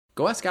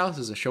Go Ask Alice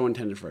is a show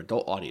intended for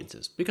adult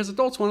audiences, because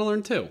adults want to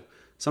learn too.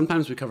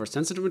 Sometimes we cover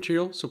sensitive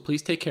material, so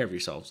please take care of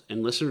yourselves,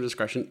 and listener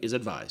discretion is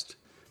advised.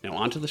 Now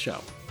on to the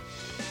show.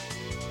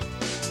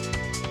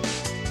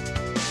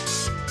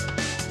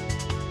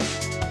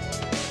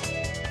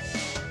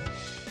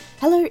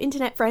 Hello,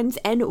 internet friends,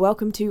 and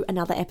welcome to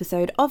another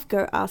episode of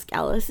Go Ask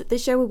Alice, the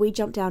show where we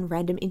jump down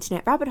random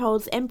internet rabbit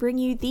holes and bring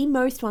you the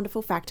most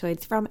wonderful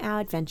factoids from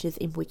our adventures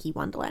in Wiki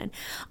Wonderland.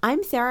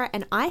 I'm Sarah,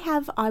 and I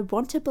have, I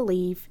want to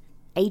believe,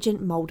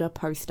 Agent Mulder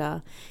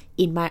poster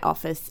in my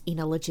office in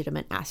a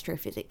legitimate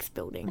astrophysics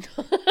building.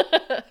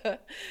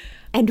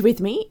 And with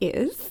me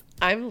is...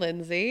 I'm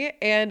Lindsay,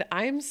 and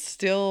I'm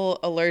still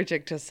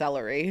allergic to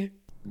celery.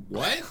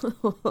 What?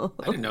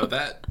 I didn't know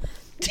that.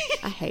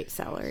 I hate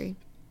celery.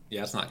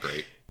 Yeah, it's not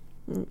great.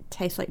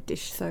 Tastes like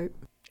dish soap.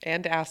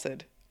 And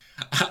acid.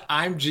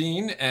 I'm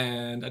Gene,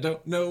 and I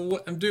don't know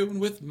what I'm doing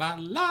with my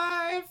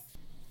life.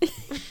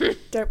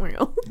 Don't we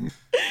all?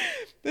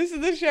 This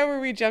is the show where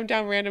we jump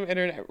down random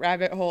internet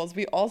rabbit holes.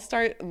 We all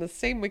start on the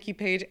same wiki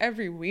page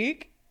every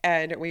week,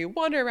 and we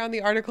wander around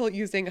the article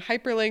using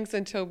hyperlinks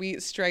until we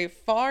stray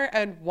far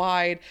and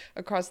wide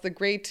across the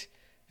great,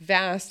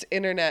 vast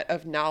internet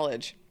of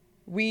knowledge.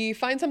 We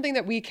find something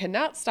that we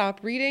cannot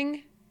stop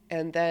reading,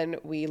 and then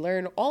we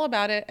learn all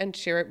about it and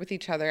share it with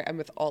each other and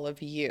with all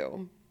of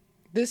you.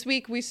 This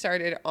week we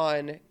started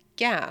on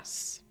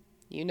gas.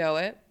 You know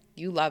it.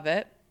 You love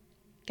it.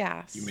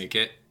 Gas. You make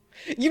it.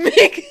 You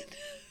make it.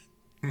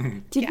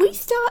 Did we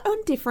start on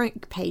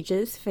different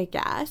pages for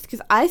gas? Because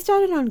I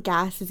started on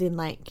gas as in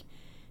like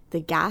the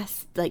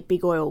gas, like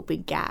big oil,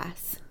 big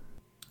gas.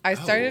 I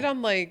started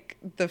on like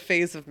the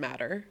phase of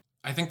matter.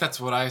 I think that's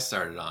what I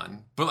started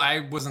on. But I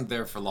wasn't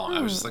there for long.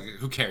 I was just like,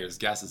 who cares?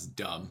 Gas is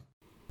dumb.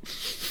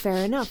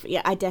 Fair enough.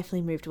 Yeah, I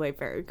definitely moved away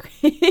very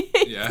quickly.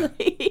 Yeah.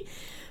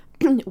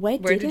 Where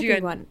did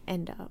everyone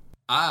end up?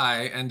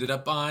 I ended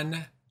up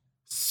on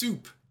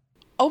soup.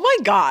 Oh my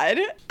God.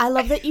 I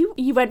love that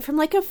you went from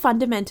like a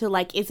fundamental,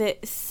 like, is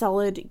it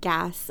solid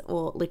gas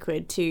or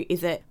liquid to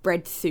is it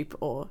bread, soup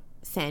or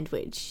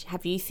sandwich?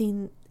 Have you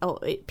seen,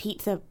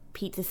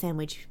 pizza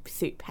sandwich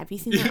soup? Have you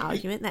seen that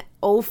argument that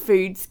all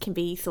foods can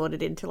be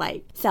sorted into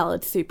like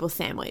salad, soup or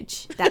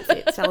sandwich? That's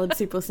it, salad,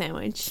 soup or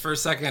sandwich. For a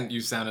second, you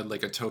sounded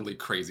like a totally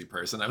crazy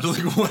person. I was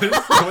like, what is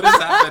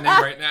happening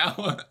right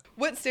now?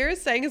 What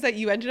Sarah's saying is that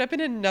you ended up in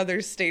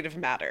another state of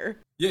matter.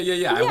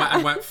 Yeah.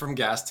 I went from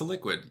gas to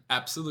liquid.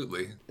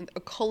 Absolutely. A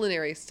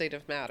culinary state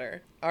of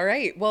matter. All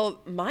right. Well,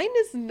 mine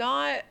is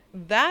not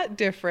that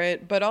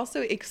different, but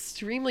also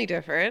extremely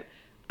different.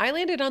 I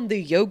landed on the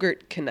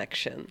yogurt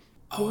connection.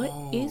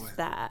 What is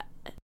that?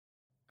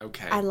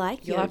 Okay. I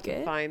like You'll yogurt. have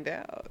to find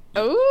out.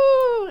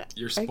 Oh,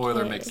 Your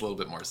spoiler makes a little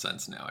bit more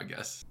sense now, I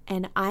guess.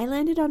 And I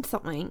landed on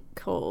something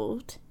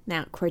called,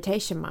 now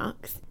quotation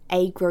marks,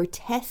 a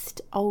grotesque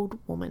old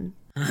woman.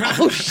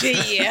 Oh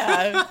shit,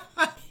 yeah.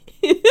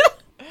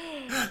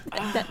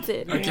 That's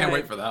it. I can't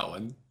wait for that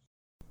one.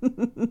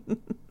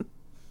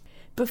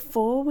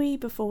 Before we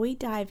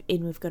dive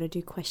in, we've got to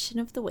do question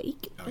of the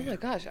week. Oh my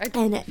gosh.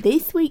 And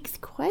this week's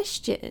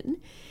question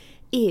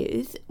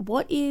is,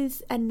 what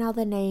is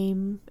another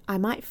name? I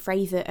might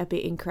phrase it a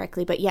bit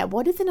incorrectly, but yeah,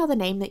 what is another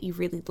name that you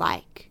really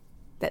like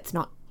that's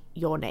not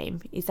your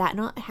name? Is that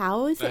not,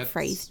 how is it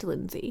phrased,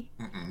 Lindsay?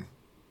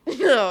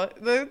 No,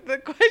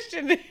 the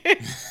question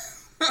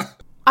is...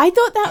 I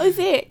thought that was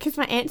it, because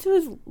my answer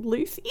was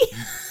Lucy.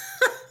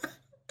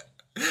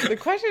 The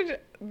question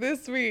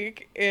this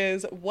week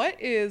is,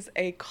 what is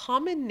a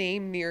common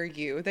name near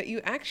you that you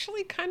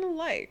actually kind of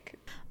like?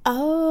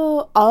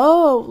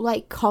 Oh,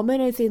 like common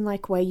as in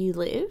like where you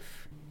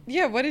live?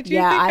 Yeah, what did you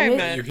think I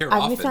meant? You're here I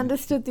often.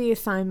 misunderstood the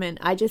assignment.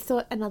 I just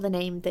thought another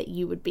name that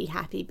you would be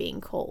happy being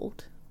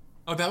called.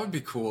 Oh, that would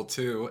be cool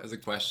too, as a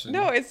question.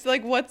 No, it's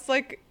like, what's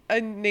like a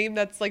name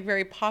that's like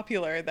very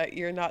popular that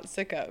you're not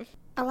sick of?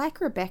 I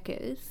like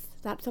Rebecca's.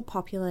 That's a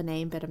popular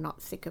name, but I'm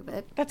not sick of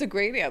it. That's a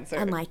great answer.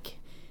 And like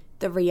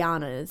the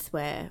Rihannas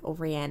or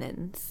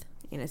Rhiannons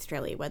in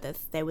Australia, where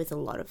there was a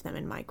lot of them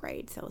in my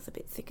grade, so I was a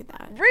bit sick of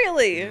that.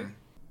 Really?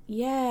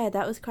 Yeah,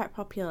 that was quite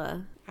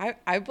popular.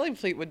 I blame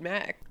Fleetwood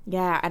Mac.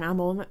 Yeah, and I'm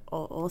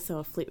also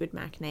a Fleetwood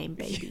Mac name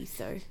baby,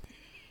 so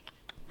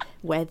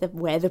we're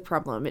the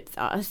problem. It's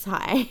us.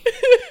 Hi.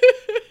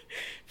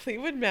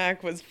 Fleetwood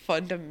Mac was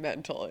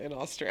fundamental in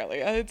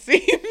Australia, it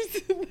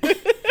seems.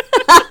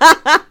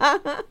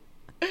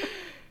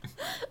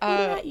 What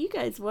about you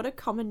guys? What are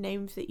common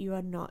names that you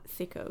are not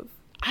sick of?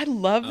 I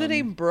love the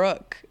name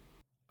Brooke.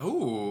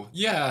 Oh,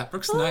 yeah.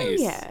 Brooke's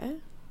nice. Yeah.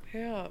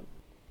 Yeah.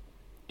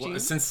 Well,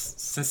 since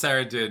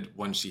Sarah did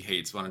one she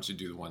hates, why don't you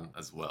do the one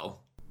as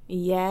well?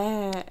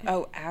 Yeah.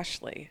 Oh,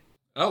 Ashley.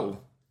 Oh,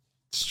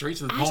 straight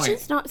to the point.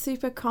 Ashley's not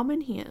super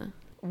common here.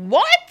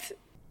 What?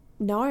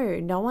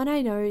 No one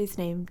I know is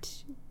named...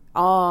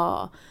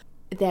 Oh,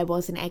 there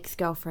was an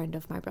ex-girlfriend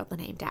of my brother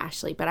named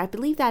Ashley, but I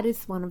believe that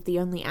is one of the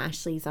only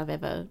Ashleys I've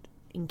ever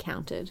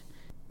encountered.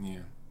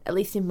 Yeah. At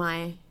least in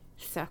my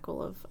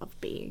circle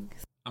of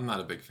beings. I'm not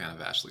a big fan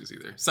of Ashley's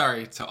either.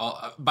 Sorry to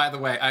all. By the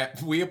way,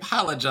 we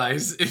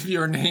apologize if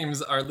your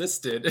names are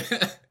listed.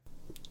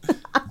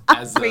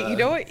 as Wait, you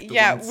know what? the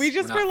Yeah, ones we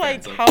just we're were not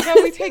like, fans of. how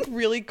about we take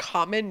really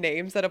common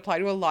names that apply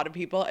to a lot of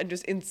people and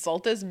just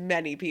insult as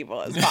many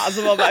people as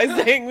possible by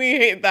saying we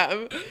hate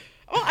them?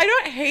 Well, I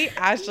don't hate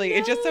Ashley.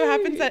 It just so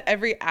happens that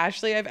every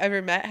Ashley I've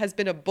ever met has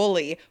been a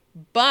bully.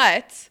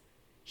 But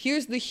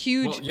here's the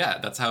huge Well, yeah,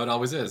 that's how it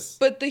always is.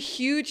 but the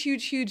huge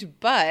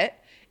but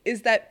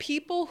is that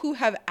people who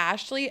have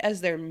Ashley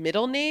as their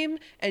middle name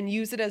and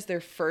use it as their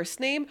first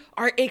name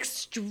are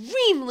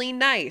extremely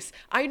nice.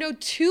 I know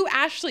 2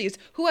 Ashleys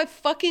who I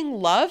fucking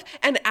love,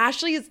 and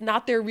Ashley is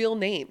not their real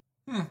name.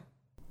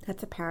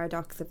 That's a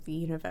paradox of the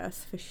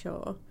universe for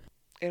sure.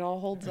 It all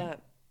holds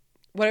up.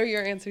 What are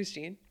your answers,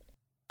 Jean?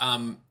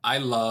 I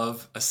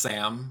love a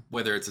Sam,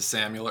 whether it's a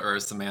Samuel or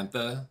a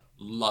Samantha.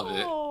 Love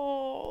it.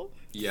 Oh,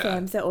 Yeah.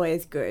 Sam's are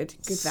always good.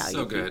 Good value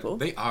So good. people.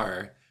 They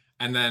are.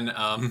 And then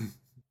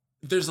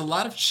there's a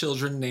lot of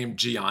children named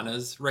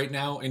Giannas right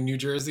now in New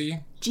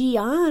Jersey.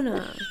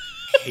 Gianna.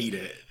 Hate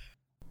it.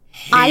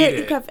 I don't Hate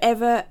think it. I've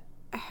ever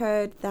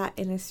heard that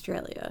in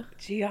Australia.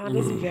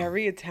 Gianna's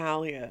very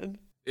Italian.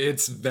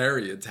 It's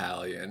very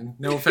Italian.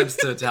 No offense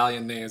to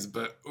Italian names,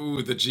 but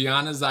ooh, the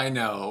Giannas I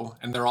know,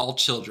 and they're all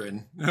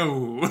children.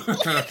 Ooh.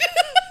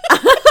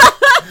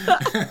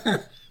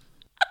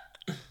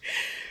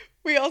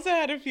 We also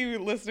had a few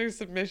listener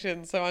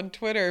submissions. So on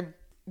Twitter,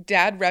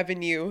 Dad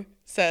Revenue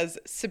says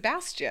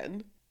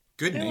Sebastian.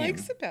 Good I name. like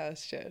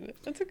Sebastian.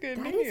 That's a good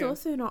That name. is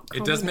also not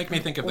It does common make me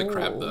at think of the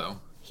crab, all though.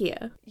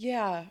 Here.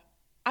 Yeah.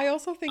 I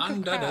also think of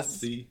Under the crabs.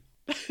 sea.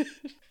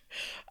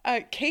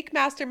 Cake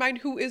Mastermind,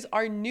 who is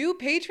our new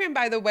patron,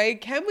 by the way.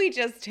 Can we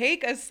just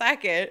take a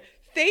second?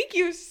 Thank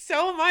you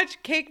so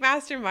much, Cake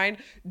Mastermind.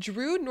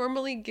 Drew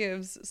normally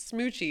gives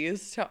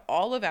smoochies to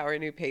all of our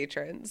new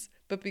patrons,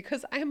 but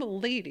because I'm a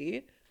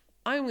lady,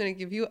 I'm going to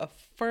give you a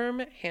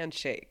firm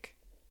handshake.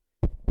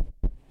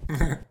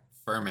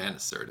 Firm and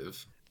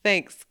assertive.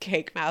 Thanks,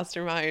 Cake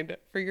Mastermind,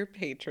 for your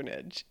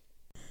patronage.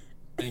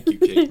 Thank you,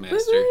 Cake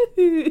Master.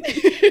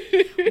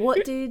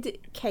 What did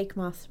Cake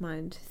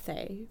Mastermind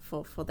say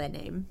for their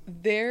name?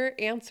 Their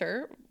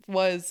answer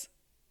was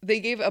they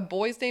gave a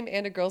boy's name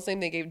and a girl's name.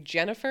 They gave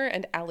Jennifer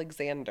and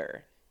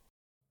Alexander.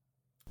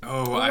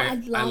 Oh, I I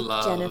like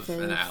love Jennifer's.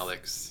 an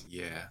Alex.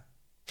 Yeah.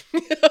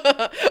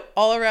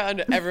 All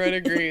around, everyone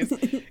agrees.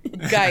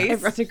 Geist,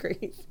 Everyone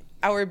agrees.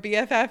 our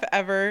BFF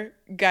ever,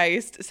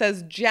 Geist,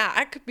 says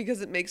Jack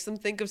because it makes them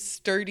think of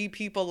sturdy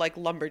people like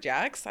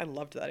lumberjacks. I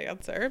loved that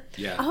answer.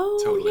 Yeah. Oh,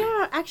 totally.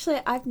 yeah. Actually,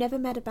 I've never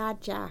met a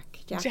bad Jack.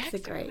 Jack's Jack's are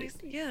great. always,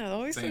 yeah,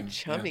 always Same, so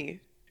chummy.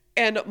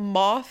 And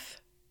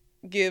Moth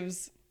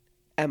gives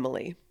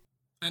Emily.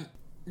 And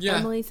yeah.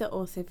 Emily's are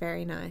also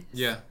very nice.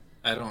 Yeah.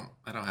 I don't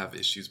have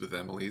issues with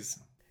Emily's.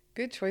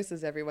 Good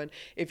choices, everyone.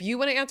 If you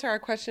want to answer our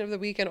question of the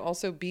week and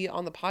also be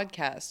on the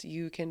podcast,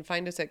 you can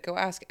find us at Go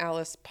Ask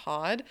Alice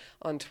Pod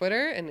on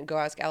Twitter and Go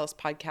Ask Alice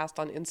Podcast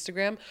on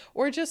Instagram,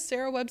 or just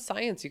Sarah Webb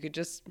Science. You could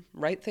just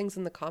write things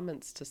in the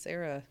comments to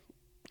Sarah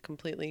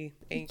completely.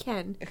 You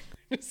can.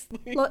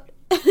 anonymously. Look,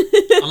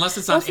 Unless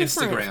it's on lots of science,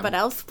 Instagram. but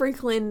I'll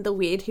sprinkle in the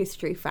weird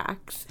history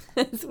facts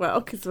as well,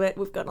 because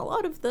we've got a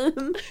lot of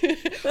them.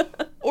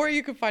 Or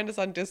you can find us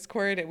on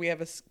Discord, and we have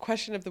a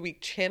question of the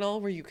week channel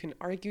where you can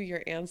argue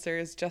your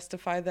answers,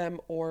 justify them,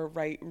 or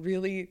write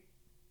really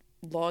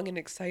long and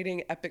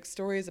exciting epic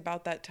stories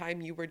about that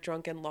time you were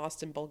drunk and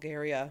lost in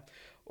Bulgaria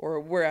or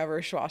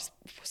wherever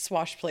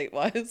Swashplate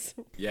was.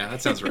 Yeah,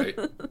 that sounds right.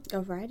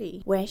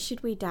 Alrighty. Where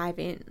should we dive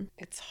in?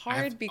 It's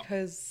hard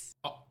because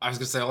Oh, I was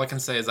going to say, all I can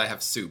say is I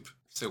have soup.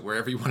 So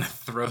wherever you want to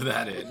throw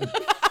that in.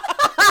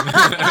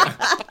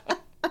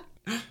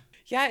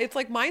 yeah, it's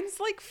like mine's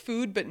like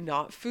food but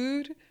not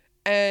food.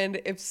 And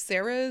if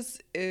Sarah's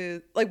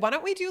is like, why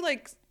don't we do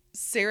like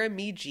Sarah,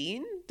 me,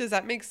 Jean? Does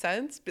that make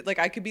sense? But like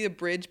I could be a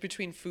bridge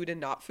between food and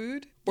not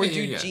food, or Yeah,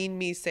 do yeah. Jean,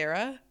 me,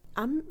 Sarah.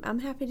 I'm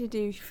happy to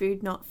do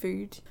food, not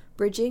food.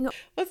 Bridging.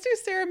 Let's do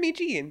Sarah, me,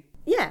 Jean.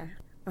 Yeah.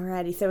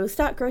 Alrighty, so we'll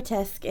start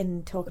grotesque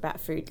and talk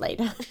about food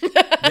later.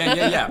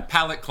 Yeah.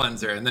 Palate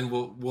cleanser, and then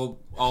we'll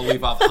all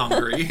leave off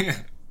hungry.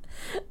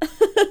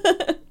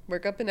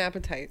 Work up an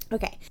appetite.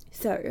 Okay,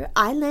 so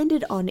I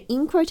landed on,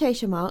 in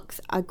quotation marks,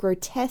 a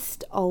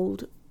grotesque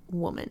old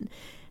woman.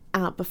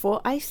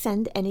 Before I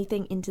send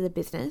anything into the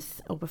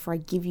business, or before I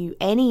give you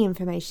any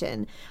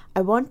information,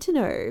 I want to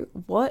know,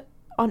 what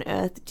on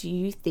earth do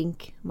you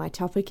think my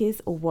topic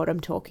is, or what I'm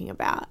talking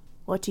about?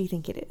 What do you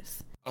think it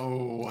is?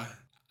 Oh,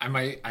 I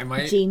might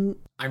Jean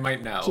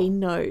know. Jean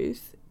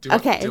knows.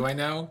 Do I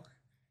know?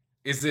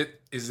 Is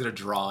it a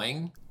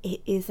drawing?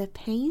 It is a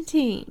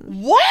painting.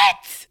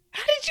 What?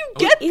 How did you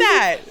get It is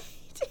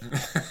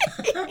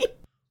that?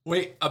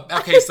 Wait,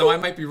 okay, so I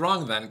might be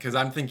wrong then, because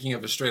I'm thinking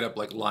of a straight up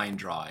like line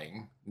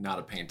drawing, not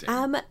a painting.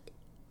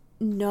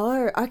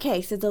 No.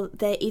 Okay, so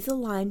there is a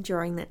line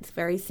drawing that's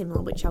very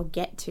similar, which I'll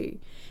get to,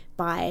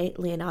 by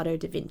Leonardo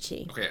da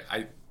Vinci. Okay,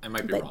 I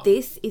might be But wrong.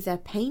 this is a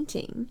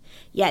painting.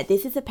 Yeah,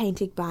 this is a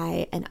painting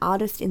by an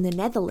artist in the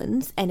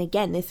Netherlands. And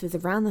again, this was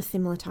around the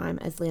similar time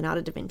as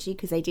Leonardo da Vinci,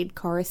 because they did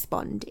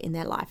correspond in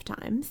their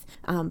lifetimes.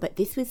 But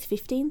this was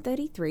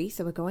 1533,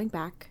 so we're going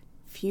back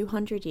a few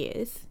hundred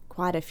years.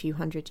 quite a few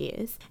hundred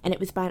years. And it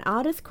was by an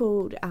artist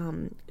called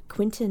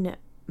Quentin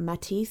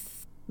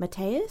Mateus.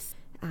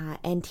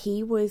 And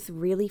he was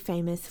really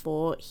famous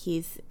for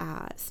his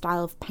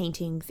style of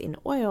paintings in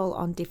oil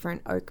on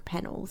different oak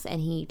panels,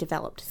 and he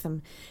developed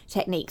some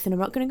techniques. And I'm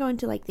not going to go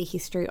into like the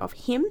history of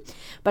him,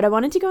 but I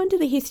wanted to go into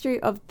the history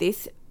of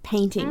this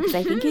painting because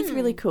I think it's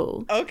really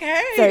cool.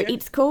 Okay. So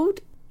it's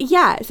called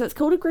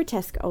A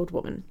Grotesque Old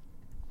Woman.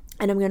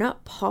 And I'm going to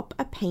pop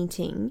a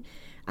painting,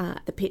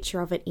 the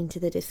picture of it, into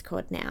the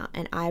Discord now.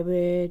 And I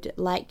would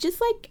like just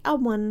like a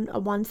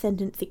one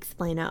sentence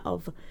explainer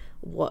of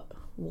what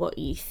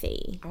you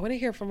see. I want to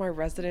hear from our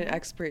resident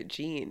expert,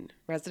 Jean.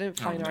 Resident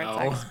fine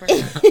arts expert.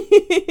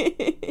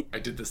 I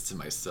did this to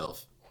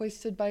myself.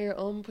 Hoisted by your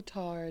own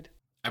petard.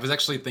 I was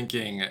actually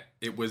thinking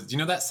it was, you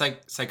know that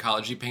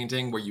psychology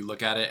painting where you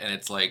look at it and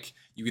it's like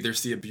you either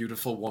see a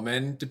beautiful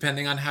woman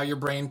depending on how your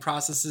brain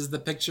processes the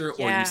picture,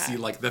 or you see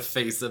like the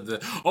face of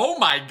the, oh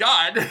my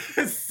God,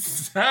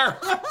 Sarah.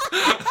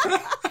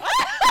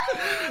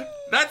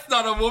 That's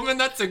not a woman,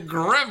 that's a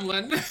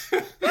gremlin.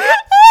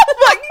 Oh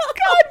my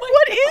God,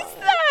 what is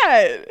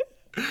that?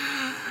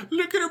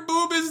 Look at her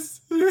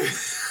boobs.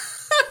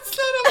 That's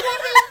not a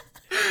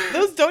woman.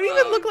 Those don't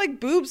even look like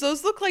boobs.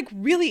 Those look like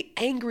really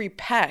angry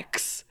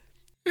pecs.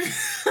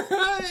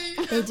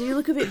 They do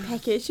look a bit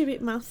peckish, a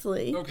bit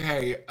muscly.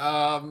 Okay,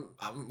 I'm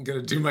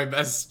gonna do my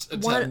best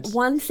attempt.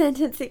 One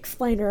sentence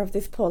explainer of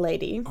this poor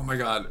lady. Oh my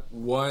God,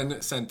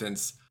 one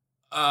sentence.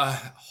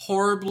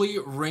 Horribly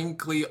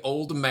wrinkly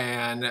old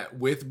man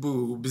with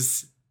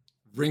boobs,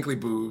 wrinkly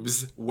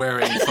boobs,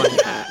 wearing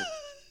funny hat.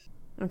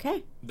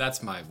 Okay.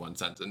 That's my one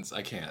sentence.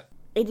 I can't.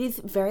 It is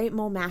very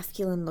more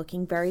masculine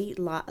looking, very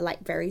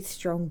very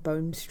strong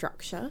bone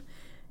structure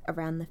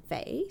around the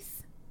face.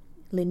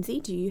 Lindsay,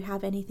 do you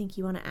have anything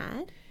you want to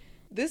add?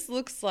 This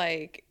looks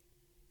like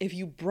if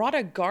you brought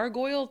a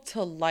gargoyle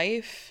to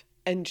life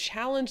and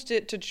challenged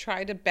it to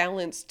try to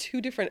balance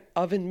two different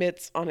oven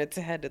mitts on its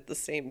head at the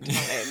same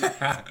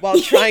time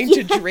while trying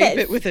to drape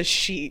it with a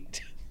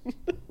sheet.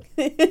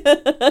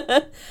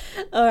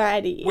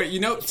 Alrighty. Wait, you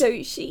know,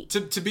 so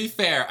to be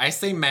fair, I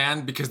say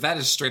man because that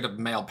is straight up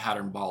male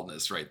pattern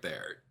baldness right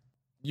there.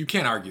 You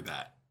can't argue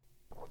that.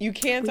 You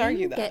can't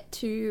argue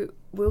that.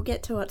 We'll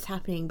get to what's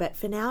happening, but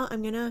for now,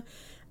 I'm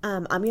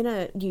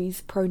gonna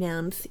use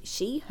pronouns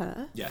she,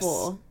 her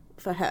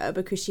for her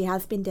because she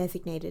has been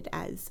designated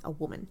as a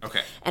woman.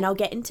 Okay. And I'll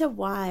get into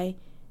why.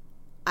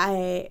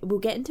 We'll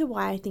get into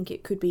why I think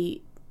it could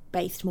be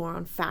based more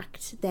on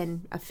fact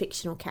than a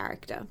fictional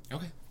character.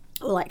 Okay.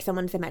 Or like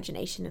someone's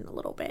imagination in a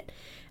little bit.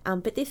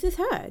 But this is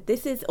her.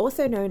 This is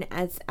also known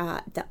as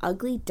the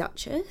Ugly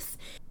Duchess.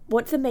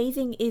 What's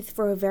amazing is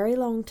for a very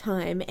long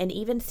time, and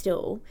even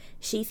still,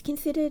 she's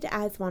considered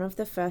as one of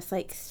the first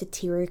like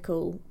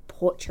satirical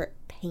portrait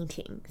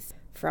paintings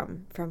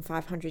from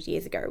 500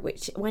 years ago,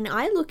 which when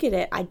I look at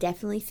it, I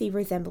definitely see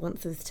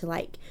resemblances to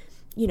like,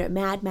 you know,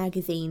 Mad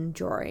Magazine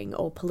drawing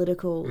or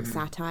political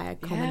satire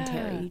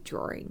commentary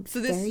drawings.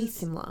 So this very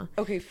similar.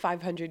 Okay,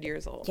 500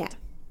 years old. Yeah.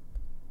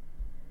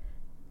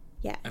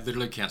 Yeah. I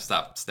literally can't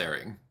stop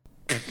staring.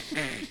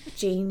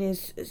 Jean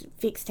is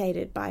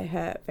fixated by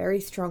her very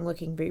strong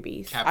looking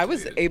boobies. Captivated. I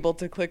was able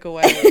to click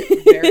away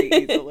very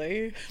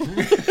easily.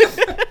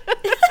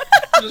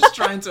 Just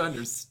trying to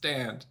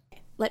understand.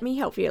 Let me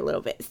help you a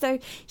little bit. So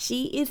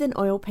she is an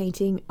oil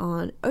painting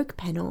on oak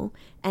panel,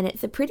 and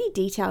it's a pretty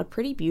detailed,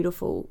 pretty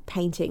beautiful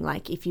painting,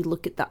 like if you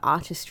look at the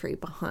artistry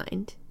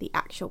behind the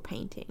actual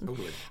painting.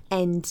 Totally.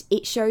 And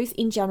it shows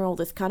in general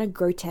this kind of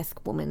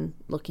grotesque woman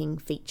looking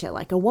feature,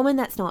 like a woman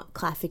that's not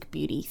classic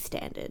beauty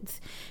standards.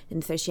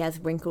 And so she has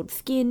wrinkled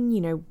skin, you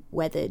know,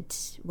 weathered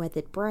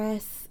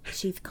breasts.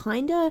 She's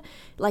kind of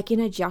like in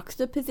a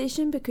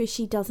juxtaposition because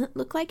she doesn't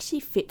look like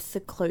she fits the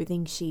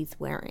clothing she's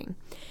wearing.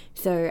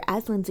 So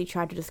as Lindsay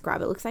tried to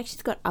describe, it looks like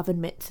she's got oven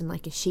mitts and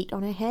like a sheet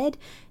on her head.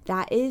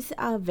 That is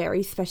a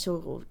very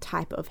special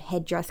type of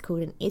headdress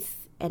called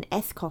an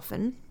S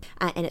coffin,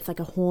 and it's like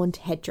a horned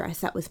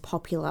headdress that was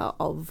popular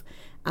of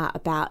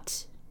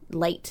about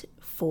late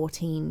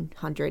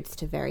 1400s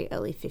to very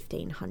early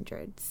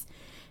 1500s.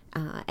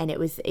 And it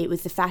was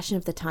the fashion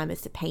of the time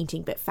as the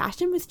painting, but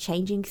fashion was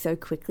changing so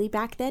quickly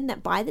back then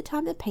that by the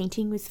time the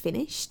painting was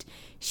finished,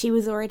 she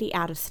was already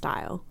out of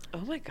style. Oh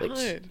my God.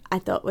 Which I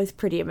thought was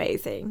pretty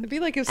amazing. It'd be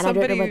like if I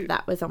don't know whether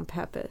that was on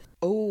purpose.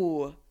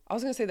 Oh, I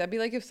was going to say, that'd be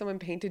like if someone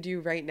painted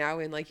you right now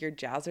in like your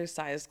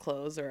jazzercise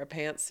clothes or a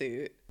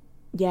pantsuit.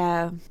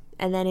 Yeah.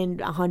 And then in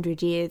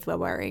 100 years, we're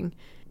wearing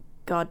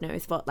God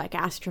knows what, like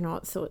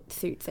astronaut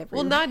suits everywhere.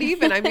 Well, not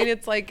even. I mean,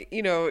 it's like,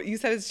 you know, you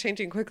said it's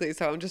changing quickly.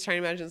 So I'm just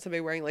trying to imagine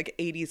somebody wearing like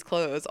 80s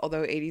clothes,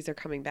 although 80s are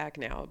coming back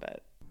now,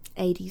 but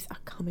 80s are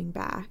coming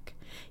back.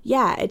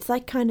 Yeah, it's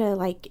like kind of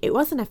like, it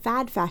wasn't a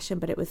fad fashion,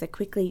 but it was a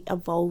quickly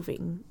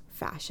evolving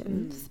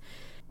fashions.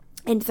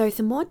 And so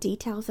some more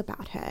details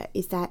about her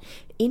is that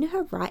in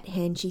her right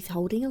hand, she's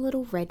holding a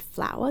little red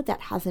flower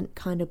that hasn't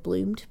kind of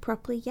bloomed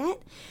properly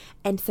yet.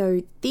 And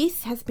so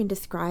this has been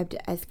described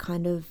as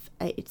kind of,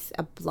 it's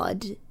a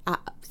bud,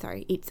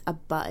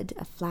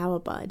 a flower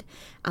bud,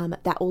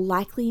 that will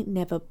likely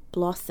never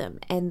blossom.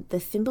 And the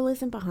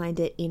symbolism behind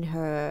it in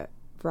her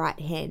right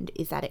hand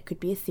is that it could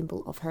be a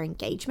symbol of her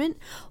engagement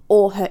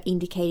or her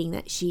indicating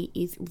that she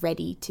is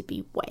ready to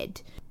be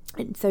wed.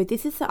 And so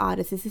this is the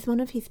artist. This is one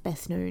of his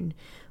best known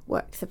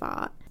works of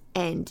art.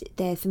 And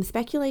there's some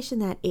speculation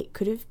that it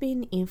could have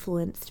been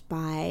influenced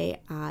by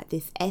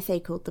this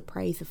essay called The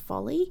Praise of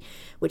Folly,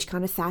 which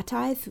kind of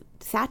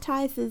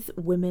satirizes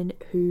women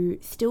who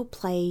still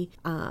play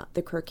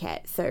the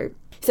croquet. So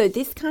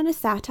this kind of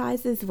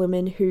satirizes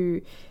women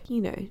who,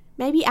 you know,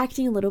 maybe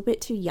acting a little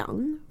bit too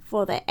young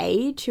for their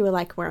age, who are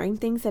like wearing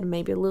things that are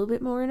maybe a little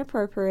bit more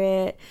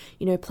inappropriate,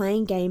 you know,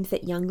 playing games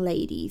that young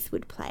ladies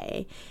would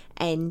play.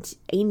 And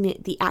in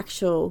the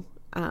actual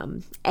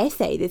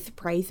essay, this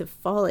Praise of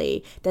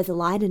Folly, there's a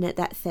line in it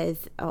that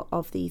says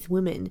of these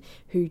women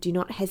who do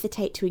not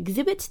hesitate to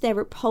exhibit their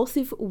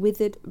repulsive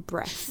withered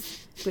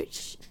breasts,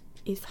 which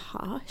is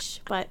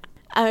harsh. But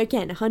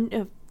again,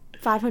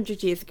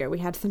 500 years ago, we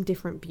had some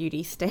different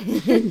beauty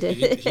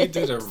standards. He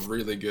did a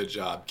really good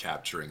job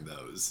capturing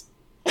those.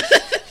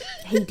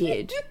 He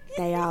did.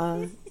 They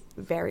are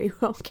very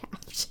well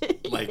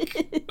captured.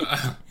 Like,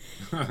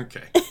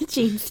 okay.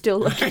 Jean's still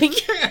looking.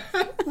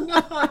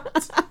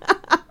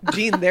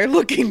 Jean, they're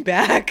looking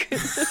back.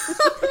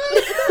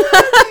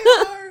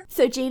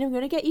 So, Jean, I'm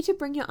going to get you to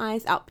bring your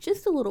eyes up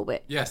just a little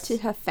bit to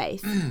her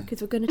face,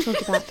 because we're going to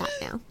talk about that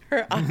now.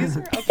 Her eyes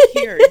are up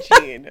here,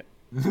 Jean.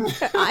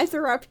 Her eyes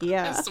are up here.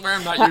 I swear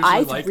I'm not her usually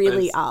eyes like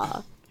really this.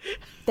 are.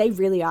 They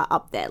really are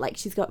up there. Like,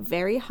 she's got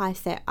very high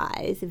set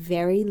eyes,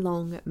 very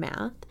long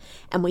mouth,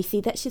 and we see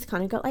that she's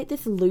kind of got like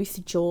this loose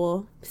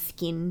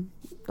skin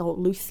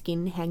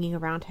hanging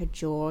around her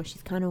jaw.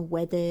 She's kind of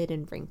weathered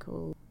and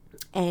wrinkled,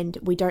 and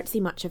we don't see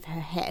much of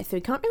her hair, so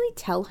we can't really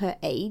tell her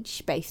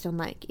age based on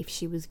like if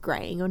she was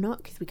graying or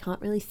not, because we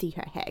can't really see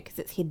her hair because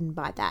it's hidden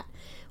by that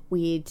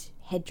weird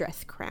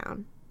headdress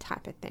crown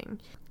type of thing.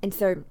 And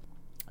so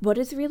what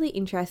is really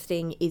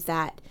interesting is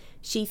that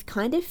she's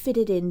kind of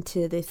fitted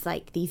into this,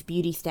 like, these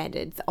beauty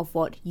standards of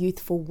what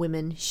youthful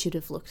women should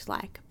have looked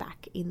like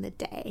back in the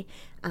day.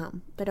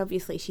 But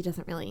obviously she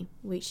doesn't really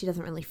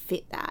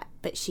fit that.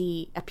 But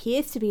she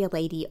appears to be a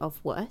lady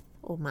of worth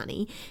or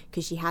money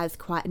because she has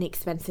quite an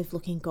expensive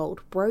looking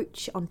gold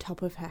brooch on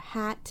top of her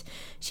hat.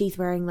 She's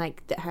wearing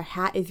her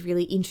hat is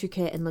really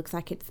intricate and looks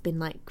like it's been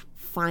like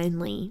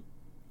finely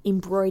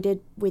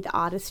embroidered with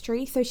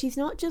artistry. So she's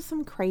not just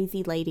some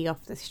crazy lady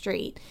off the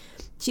street.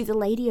 She's a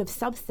lady of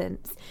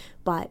substance,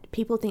 but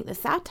people think the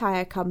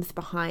satire comes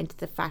behind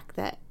the fact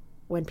that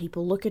when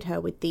people look at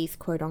her with these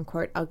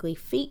quote-unquote ugly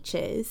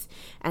features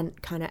and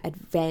kind of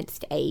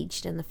advanced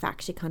aged, and the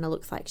fact she kind of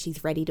looks like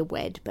she's ready to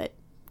wed but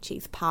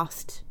she's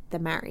past the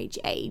marriage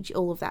age,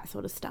 all of that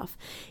sort of stuff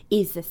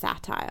is the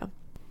satire.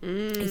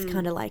 It's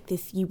kind of like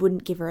this, you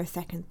wouldn't give her a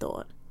second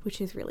thought,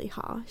 which is really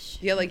harsh.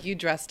 Yeah, like you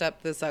dressed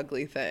up this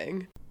ugly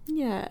thing.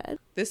 Yeah.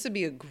 This would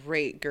be a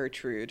great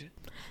Gertrude.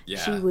 Yeah.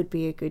 She would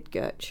be a good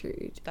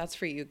Gertrude. That's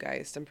for you,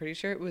 Geist. I'm pretty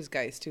sure it was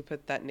Geist who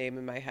put that name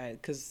in my head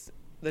because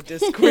the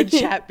Discord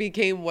chat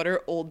became, what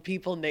are old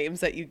people names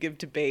that you give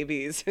to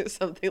babies or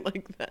something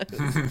like that.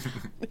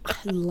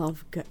 I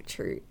love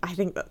Gertrude. I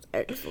think that's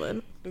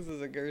excellent. This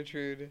is a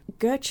Gertrude.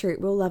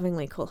 Gertrude, we'll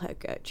lovingly call her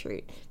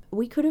Gertrude.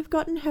 We could have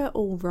gotten her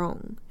all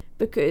wrong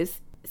because...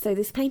 So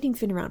this painting's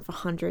been around for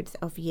hundreds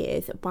of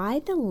years.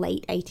 By the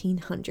late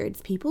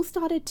 1800s, people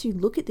started to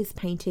look at this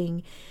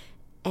painting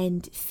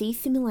and see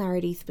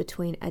similarities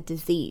between a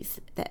disease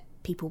that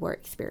people were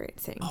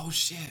experiencing. Oh,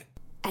 shit.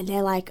 And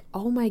they're like,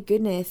 oh my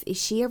goodness, is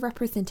she a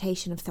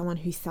representation of someone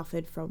who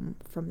suffered from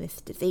this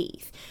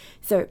disease?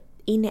 So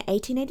in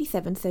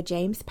 1887, Sir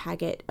James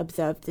Paget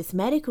observed this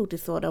medical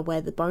disorder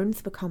where the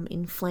bones become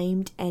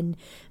inflamed and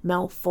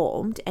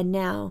malformed, and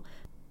now...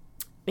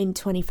 in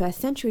 21st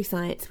century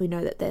science, we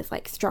know that there's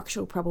like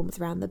structural problems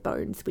around the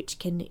bones which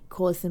can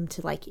cause them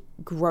to like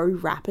grow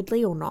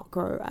rapidly or not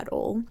grow at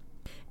all.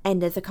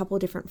 And there's a couple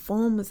of different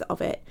forms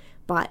of it,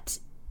 but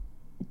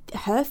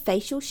her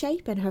facial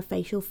shape and her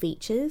facial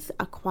features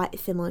are quite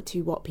similar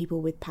to what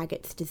people with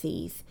Paget's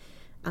disease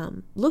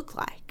look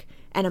like.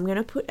 And I'm going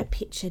to put a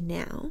picture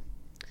now.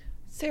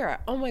 Sarah,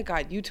 oh my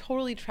God, you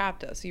totally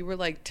trapped us. You were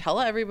like, tell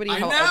everybody I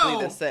how know.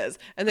 ugly this is.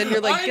 And then you're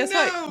like, I guess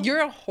know. what?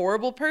 You're a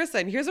horrible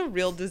person. Here's a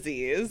real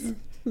disease.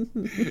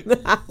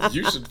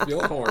 You should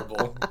feel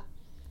horrible.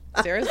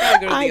 Sarah's got to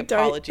go to the I don't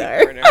apology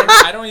know. corner.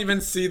 I don't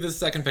even see the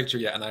second picture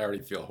yet, and I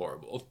already feel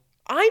horrible.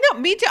 I know,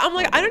 me too. I'm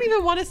like, I don't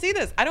even want to see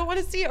this. I don't want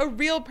to see a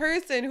real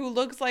person who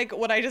looks like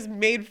what I just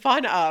made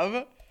fun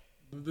of.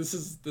 This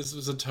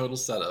was a total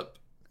setup.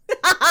 Look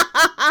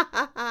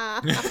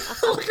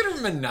at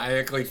her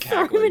maniacally So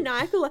cackling.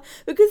 maniacal,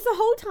 because the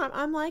whole time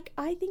I'm like,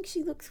 I think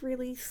she looks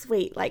really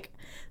sweet. Like,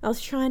 I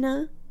was trying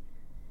to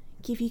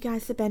give you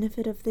guys the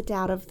benefit of the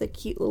doubt of the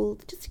cute little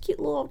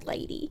old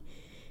lady.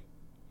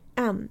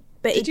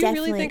 But Did you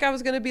really think I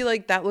was going to be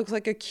like, that looks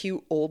like a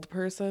cute old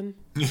person?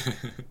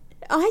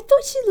 I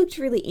thought she looked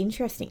really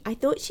interesting. I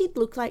thought she'd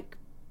look like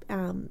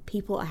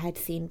people I had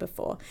seen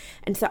before.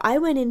 And so I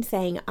went in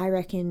saying, I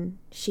reckon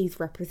she's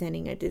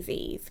representing a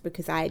disease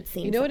because I had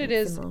seen what it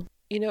is? similar.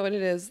 You know what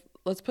it is?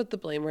 Let's put the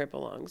blame where it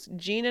belongs.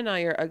 Jean and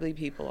I are ugly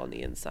people on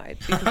the inside.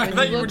 I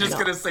thought you were just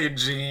going to say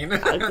Jean.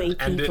 Ugly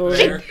End people. it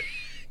there.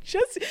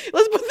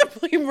 Let's put the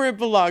blame where it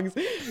belongs.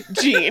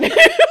 Jean.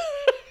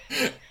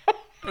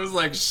 I was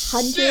like,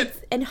 Hundreds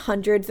shit. and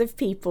hundreds of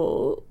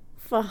people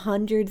for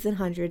hundreds and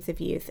hundreds of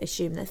years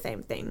assume the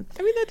same thing.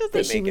 I mean, that doesn't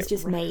that she make was it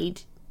just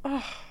right.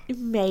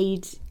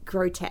 made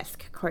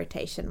grotesque,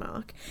 quotation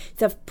mark.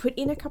 So I've put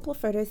in a couple of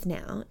photos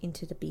now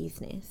into the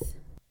business.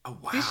 Oh,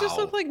 wow. These just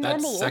look like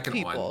normal old second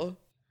people. one.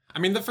 I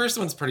mean, the first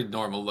one's pretty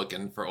normal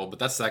looking for old, but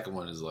that second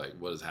one is like,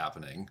 what is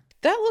happening?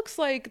 That looks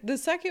like the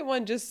second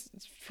one,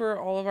 just for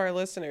all of our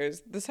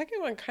listeners, the second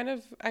one kind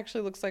of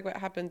actually looks like what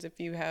happens if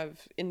you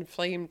have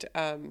inflamed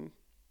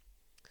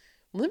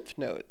lymph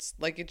nodes.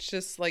 Like, it's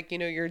just like,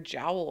 your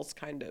jowls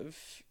kind of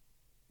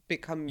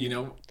become,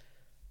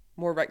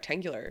 more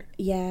rectangular.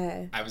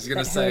 Yeah. I was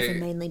going to hers say, are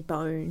mainly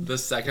bone. the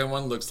second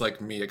one looks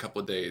like me a couple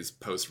of days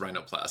post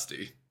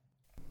rhinoplasty.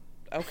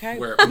 Okay.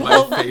 Where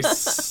my face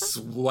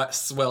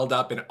swelled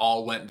up and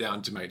all went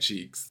down to my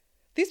cheeks.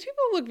 These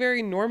people look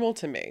very normal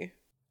to me.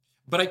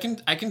 But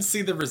I can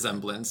see the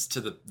resemblance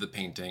to the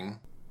painting.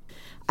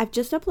 I've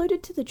just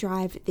uploaded to the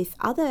drive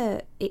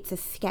it's a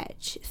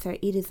sketch, so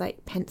it is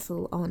like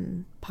pencil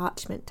on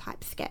parchment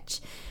type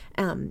sketch.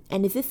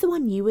 And is this the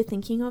one you were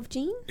thinking of,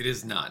 Jean? It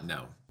is not,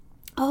 no.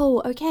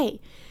 Oh, okay.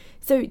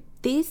 So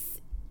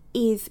this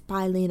is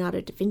by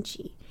Leonardo da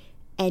Vinci,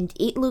 and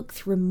it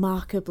looks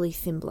remarkably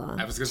similar.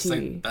 I was going to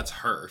say, that's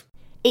her.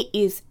 It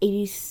is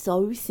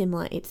so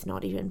similar, it's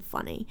not even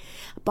funny.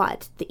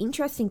 But the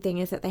interesting thing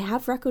is that they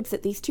have records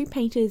that these two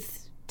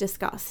painters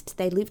discussed.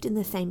 They lived in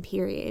the same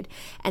period,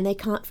 and they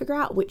can't figure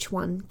out which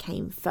one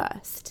came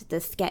first,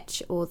 the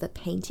sketch or the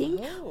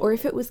painting, or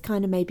if it was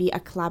kind of maybe a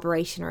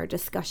collaboration or a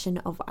discussion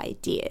of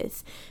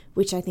ideas,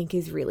 which I think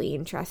is really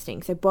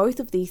interesting. So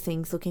both of these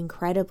things look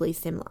incredibly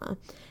similar,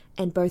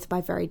 and both by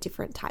very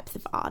different types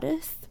of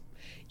artists.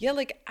 Yeah,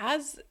 like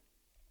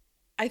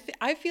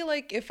I feel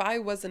like if I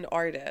was an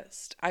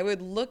artist, I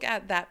would look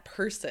at that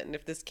person,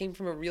 if this came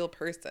from a real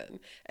person,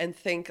 and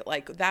think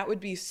like that would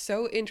be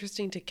so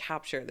interesting to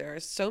capture. There are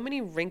so many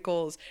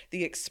wrinkles.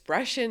 The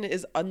expression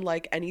is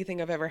unlike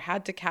anything I've ever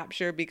had to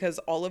capture because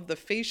all of the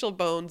facial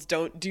bones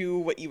don't do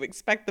what you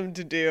expect them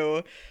to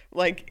do.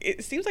 Like,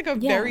 it seems like a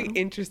very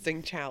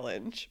interesting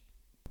challenge.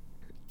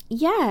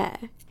 Yeah,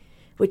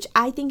 which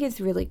I think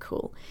is really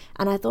cool.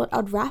 And I thought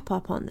I'd wrap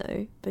up on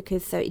though,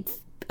 because so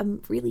it's a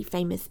really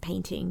famous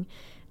painting.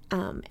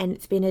 And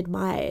it's been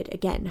admired,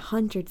 again,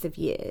 hundreds of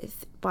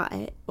years.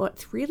 But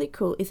what's really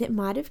cool is it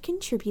might have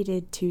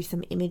contributed to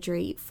some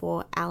imagery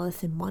for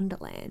Alice in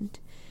Wonderland,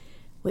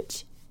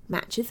 which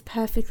matches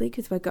perfectly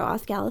because we're Go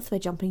Ask Alice, we're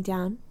jumping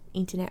down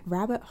internet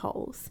rabbit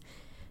holes.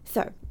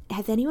 So,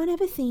 has anyone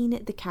ever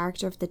seen the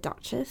character of the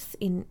Duchess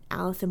in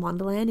Alice in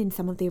Wonderland in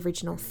some of the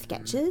original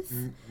sketches?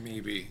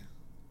 Maybe.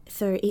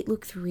 So it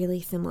looks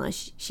really similar.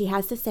 She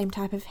has the same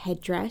type of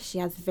headdress. She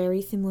has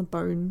very similar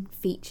bone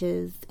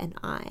features and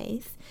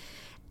eyes.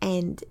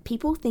 And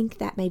people think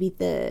that maybe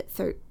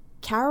so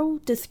Carroll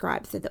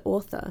describes, so the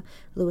author,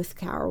 Lewis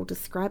Carroll,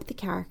 described the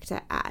character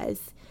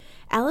as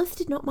Alice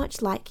did not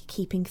much like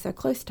keeping so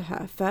close to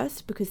her.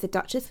 First, because the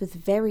Duchess was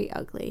very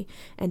ugly.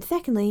 And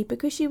secondly,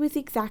 because she was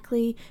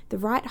exactly the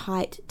right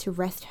height to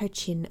rest her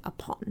chin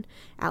upon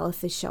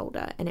Alice's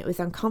shoulder. And it was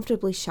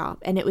uncomfortably sharp.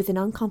 And it was an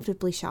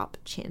uncomfortably sharp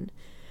chin.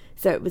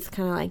 So it was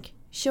kind of like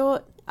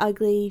short,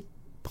 ugly,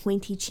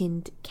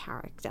 pointy-chinned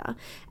character.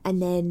 And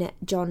then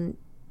John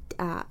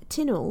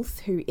Tinnels,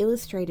 who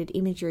illustrated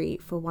imagery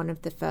for one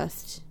of the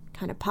first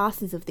kind of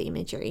passes of the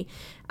imagery,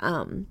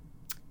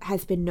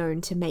 has been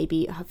known to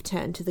maybe have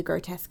turned to the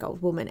grotesque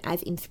old woman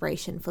as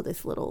inspiration for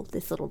this little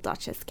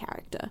Duchess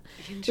character,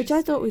 which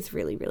I thought was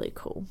really, really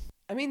cool.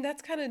 I mean,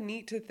 that's kind of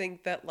neat to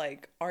think that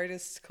like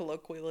artists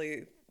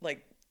colloquially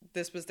like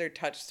this was their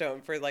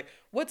touchstone for like,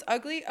 what's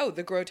ugly? Oh,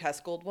 the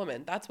grotesque old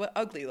woman. That's what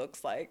ugly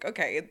looks like.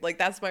 Okay, like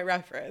that's my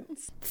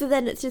reference. So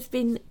then it's just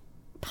been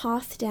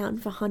passed down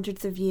for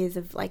hundreds of years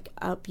of like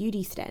a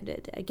beauty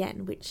standard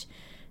again, which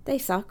they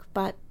suck,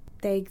 but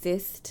they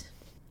exist.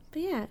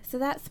 But yeah, so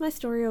that's my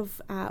story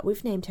of,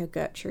 we've named her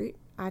Gertrude.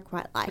 I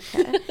quite like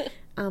her.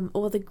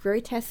 Or the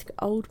grotesque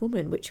old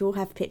woman, which we'll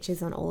have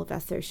pictures on all of our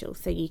socials,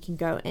 so you can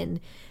go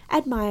and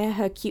admire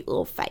her cute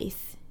little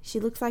face. She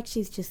looks like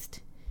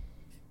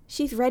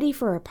she's ready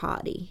for a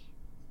party,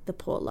 the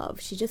poor love.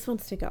 She just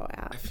wants to go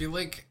out. I feel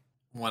like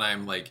when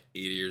I'm like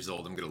 80 years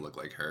old, I'm going to look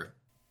like her.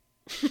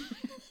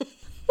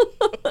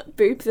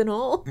 Boobs and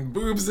all.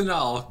 Boobs and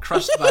all.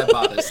 Crushed by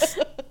bodice.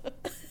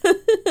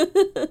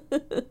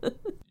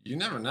 You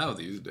never know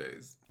these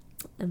days.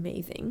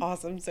 Amazing.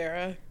 Awesome,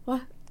 Sarah.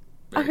 Well,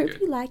 Very I hope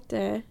good. you liked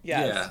her.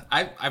 Yes.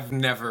 Yeah, I've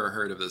never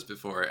heard of this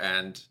before,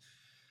 and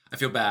I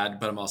feel bad,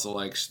 but I'm also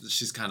like,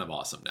 she's kind of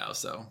awesome now,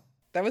 so.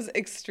 That was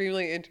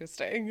extremely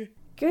interesting.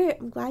 Good.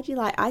 I'm glad you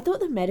like. I thought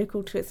the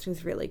medical twist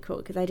was really cool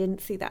because I didn't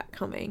see that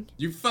coming.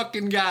 You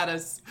fucking got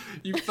us.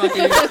 You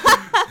fucking.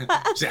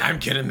 I'm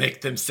gonna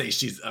make them say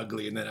she's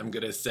ugly, and then I'm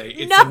gonna say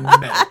it's a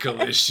medical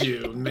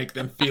issue, and make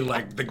them feel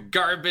like the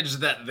garbage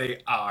that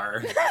they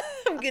are.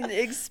 I'm gonna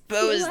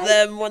expose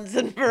them once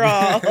and for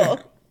all.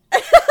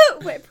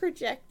 We're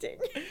projecting.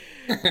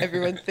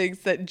 Everyone thinks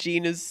that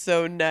Jean is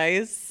so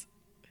nice.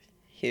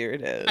 Here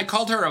it is. I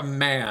called her a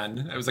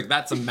man. I was like,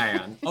 that's a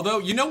man. Although,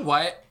 you know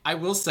what? I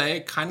will say,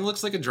 kind of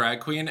looks like a drag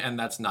queen, and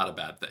that's not a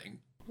bad thing.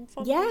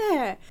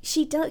 Yeah,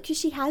 she does, because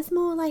she has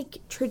more like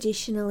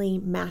traditionally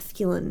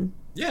masculine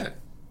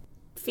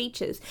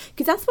features.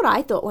 Because that's what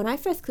I thought when I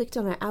first clicked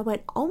on it. I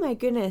went, "Oh my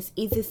goodness,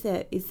 is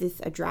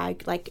this a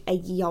drag, like a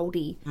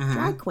yoldy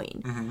drag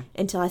queen?"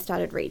 Until I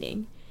started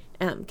reading.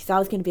 Because I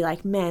was going to be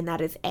like, man,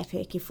 that is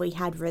epic if we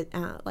had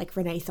like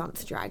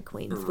Renaissance drag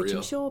queens, which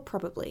I'm sure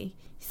probably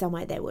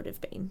somewhere there would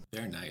have been.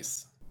 They're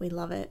nice. We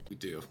love it. We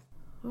do.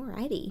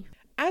 Alrighty.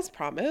 As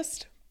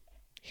promised,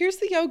 here's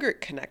the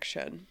yogurt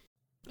connection.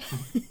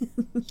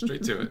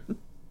 Straight to it.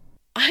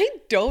 I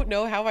don't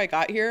know how I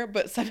got here,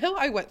 but somehow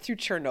I went through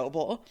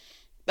Chernobyl.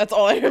 That's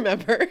all I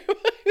remember.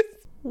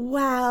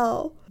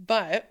 Wow.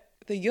 But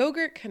the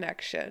yogurt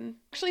connection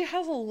actually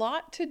has a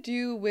lot to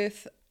do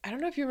with, I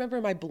don't know if you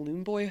remember my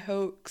Balloon Boy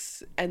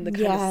hoax and the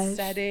kind of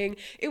setting.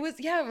 It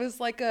was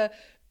like a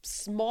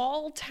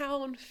small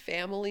town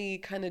family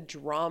kind of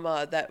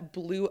drama that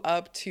blew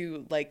up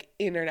to like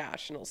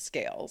international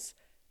scales.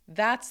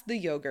 That's the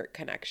yogurt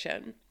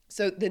connection.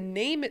 So the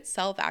name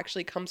itself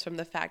actually comes from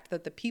the fact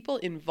that the people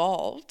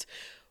involved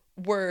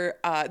were,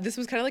 this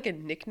was kind of like a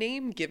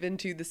nickname given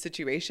to the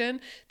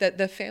situation, that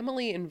the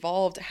family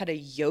involved had a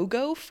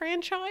Yogo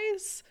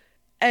franchise.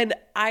 And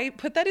I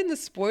put that in the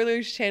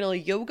spoilers channel.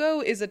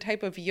 Yogo is a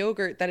type of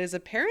yogurt that is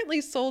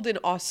apparently sold in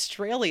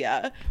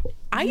Australia.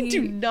 I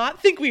do not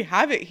think we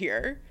have it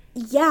here.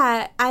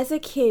 Yeah, as a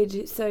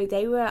kid, so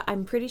they were,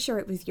 I'm pretty sure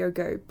it was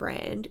Yogo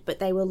brand, but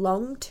they were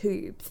long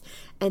tubes.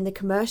 And the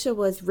commercial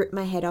was rip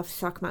my head off,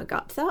 suck my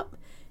guts up.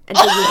 And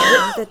so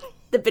you rip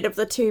the bit of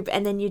the tube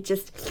and then you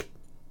just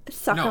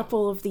suck up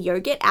all of the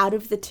yogurt out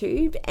of the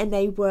tube. And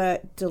they were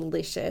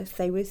delicious.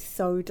 They were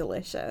so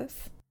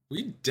delicious.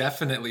 We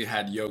definitely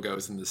had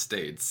Yogos in the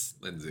States,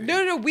 Lindsay.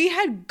 No, we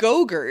had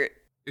Go-Gurt.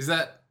 Is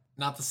that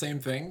not the same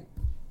thing?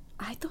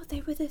 I thought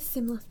they were the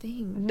similar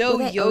thing. No,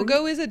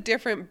 Yogo is a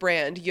different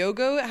brand.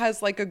 Yogo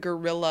has like a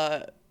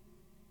gorilla.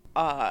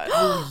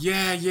 Oh,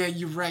 yeah,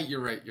 you're right.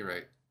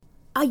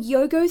 Are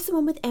Yogos the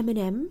one with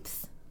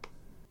M&Ms?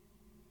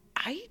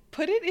 I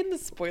put it in the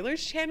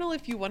spoilers channel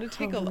if you want to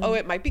take a look. Oh,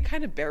 it might be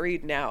kind of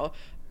buried now.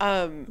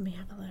 Let me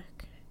have a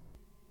look.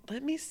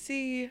 Let me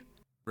see.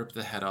 Rip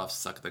the head off,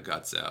 suck the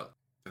guts out.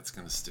 That's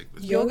going to stick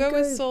with Yogo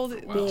is sold...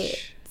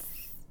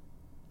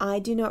 I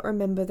do not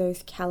remember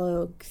those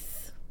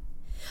Kellogg's.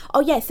 Oh,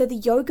 yeah, so the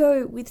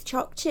Yogo with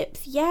choc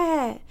chips,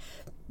 yeah.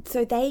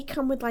 So they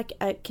come with like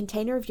a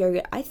container of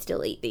yogurt. I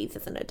still eat these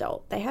as an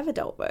adult. They have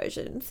adult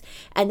versions.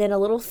 And then a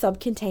little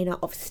sub-container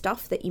of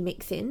stuff that you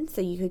mix in.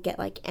 So you could get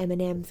like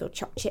M&Ms or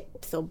choc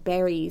chips or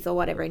berries or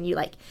whatever. And you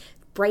like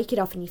break it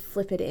off and you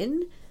flip it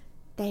in.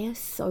 They are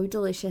so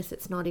delicious,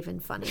 it's not even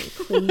funny.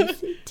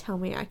 Please tell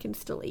me I can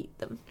still eat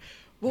them.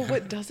 Well,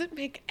 what doesn't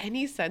make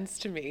any sense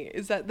to me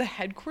is that the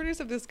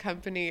headquarters of this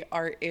company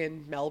are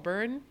in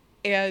Melbourne,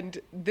 and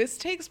this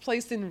takes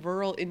place in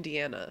rural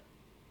Indiana.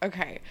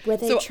 Okay. Were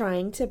they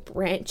trying to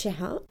branch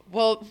out?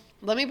 Well,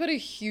 let me put a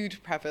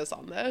huge preface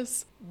on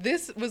this.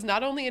 This was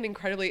not only an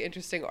incredibly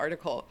interesting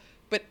article,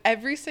 but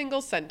every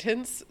single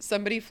sentence,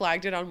 somebody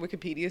flagged it on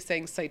Wikipedia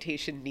saying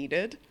citation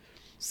needed.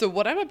 So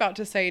what I'm about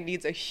to say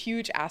needs a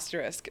huge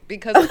asterisk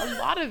because a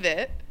lot of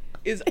it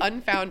is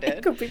unfounded.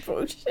 It could be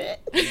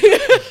bullshit.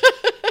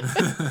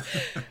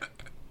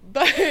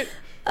 But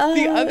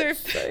the other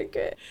so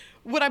good.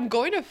 What I'm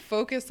going to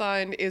focus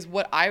on is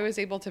what I was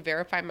able to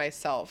verify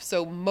myself.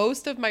 So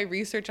most of my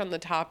research on the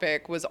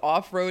topic was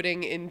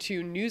off-roading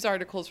into news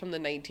articles from the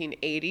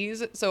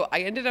 1980s. So I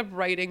ended up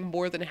writing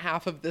more than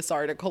half of this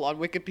article on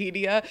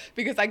Wikipedia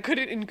because I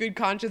couldn't in good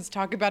conscience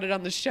talk about it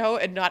on the show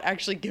and not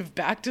actually give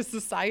back to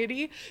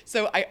society.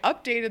 So I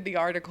updated the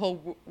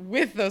article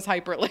with those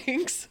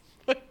hyperlinks.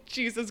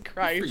 Jesus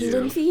Christ.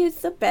 Lindsay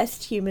is the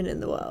best human in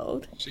the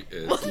world. She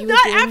is. Well,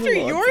 not after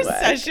your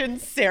session,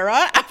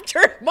 Sarah.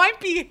 After my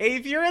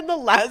behavior in the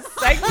last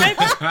segment.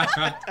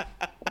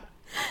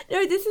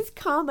 No, this is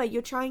karma.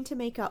 You're trying to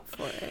make up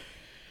for it.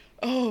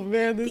 Oh,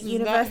 man. The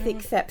universe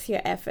accepts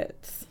your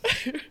efforts.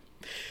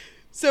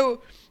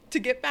 So, to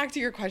get back to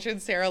your question,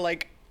 Sarah,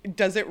 like,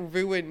 does it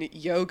ruin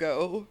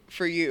Yogo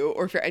for you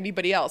or for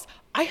anybody else?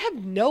 I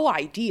have no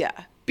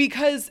idea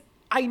because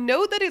I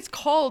know that it's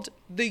called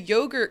the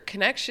Yogurt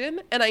Connection,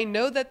 and I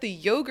know that the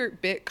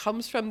yogurt bit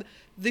comes from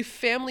the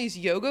family's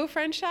Yogo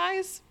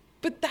franchise,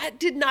 but that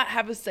did not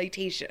have a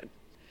citation.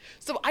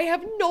 So I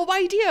have no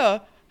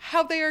idea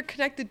how they are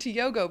connected to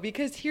Yogo,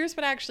 because here's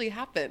what actually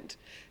happened.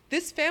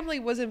 This family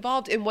was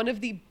involved in one of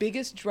the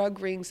biggest drug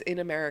rings in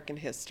American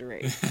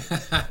history.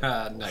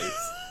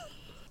 Nice.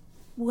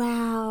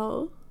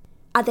 Wow.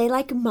 Are they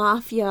like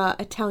mafia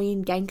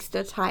Italian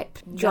gangster type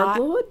drug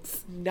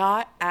lords?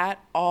 Not at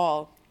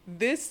all.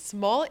 This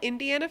small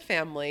Indiana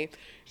family,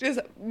 just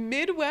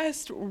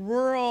Midwest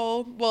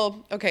rural,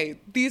 well, okay,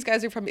 these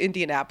guys are from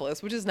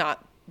Indianapolis, which is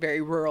not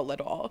very rural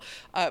at all.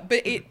 But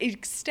it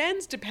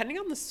extends, depending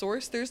on the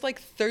source, there's like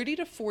 30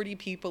 to 40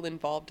 people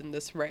involved in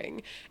this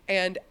ring.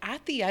 And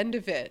at the end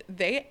of it,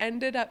 they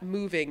ended up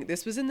moving,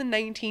 this was in the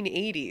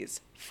 1980s,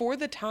 for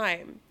the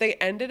time, they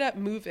ended up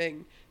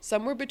moving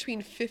somewhere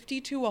between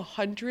 $50 to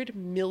 $100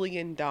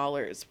 million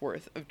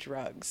worth of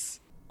drugs.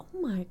 Oh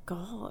my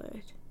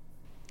God.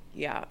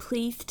 Yeah.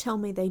 Please tell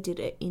me they did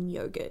it in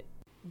yogurt.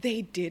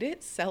 They did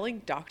it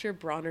selling Dr.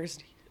 Bronner's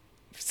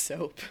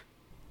soap.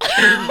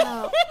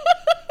 Wow.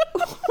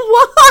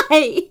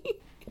 Why?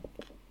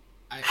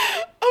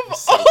 I'm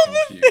so all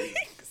confused. The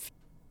things.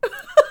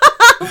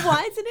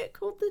 Why isn't it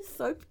called the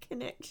Soap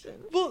Connection?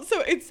 Well,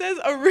 so it says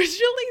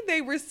originally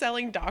they were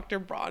selling Dr.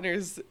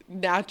 Bronner's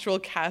natural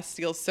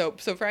Castile soap.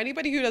 So for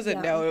anybody who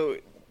doesn't know,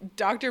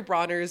 Dr.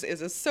 Bronner's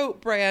is a soap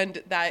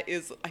brand that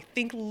is, I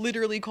think,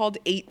 literally called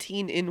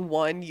 18 in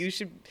 1. You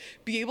should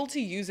be able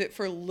to use it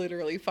for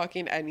literally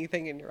fucking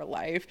anything in your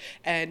life.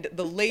 And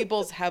the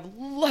labels have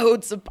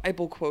loads of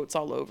Bible quotes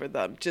all over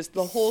them. Just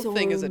the whole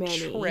thing is a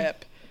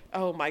trip.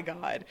 Oh my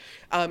God.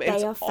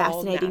 They are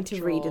fascinating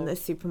to read in the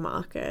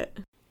supermarket.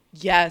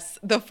 Yes.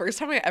 The first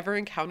time I ever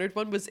encountered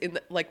one was in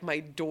like my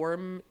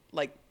dorm,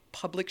 like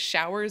public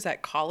showers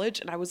at college,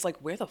 and I was like,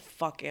 where the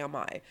fuck am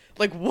I?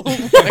 Like, why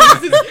is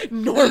this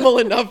normal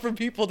enough for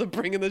people to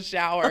bring in the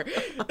shower?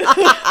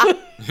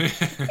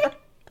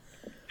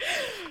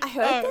 I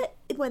heard that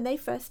when they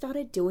first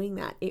started doing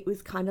that, it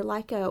was kind of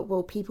like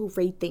people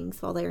read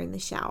things while they're in the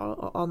shower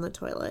or on the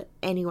toilet.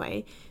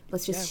 Anyway,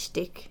 let's just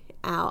stick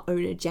our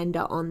own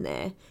agenda on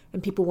there,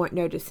 and people won't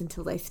notice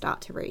until they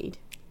start to read.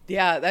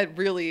 Yeah, that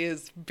really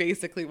is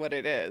basically what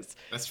it is.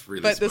 That's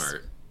really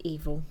smart.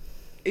 Evil.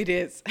 It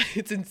is.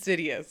 It's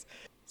insidious.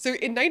 So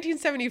in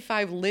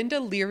 1975, Linda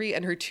Leary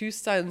and her two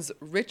sons,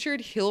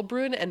 Richard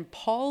Hilbrun and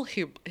Paul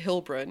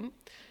Hilbrun,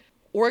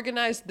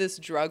 organized this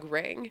drug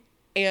ring.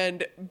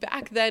 And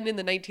back then in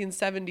the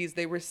 1970s,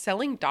 they were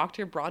selling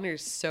Dr.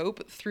 Bronner's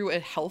soap through a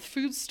health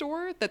food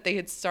store that they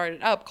had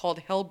started up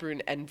called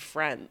Hilbrun and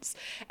Friends.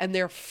 And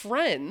their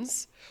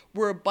friends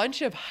were a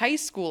bunch of high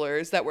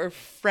schoolers that were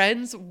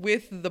friends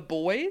with the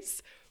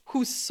boys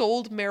who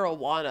sold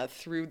marijuana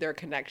through their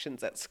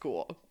connections at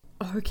school.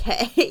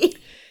 Okay.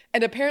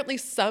 And apparently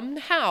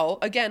somehow,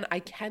 again, I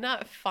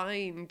cannot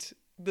find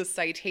the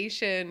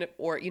citation,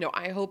 or,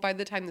 I hope by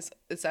the time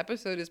this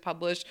episode is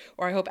published,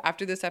 or I hope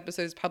after this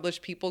episode is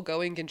published, people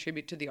go and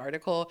contribute to the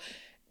article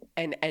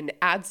and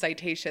add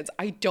citations.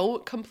 I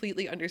don't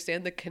completely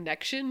understand the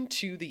connection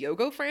to the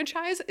Yogo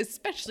franchise,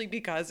 especially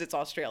because it's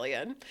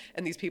Australian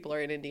and these people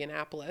are in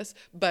Indianapolis.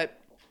 But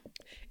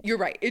you're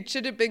right. It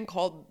should have been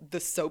called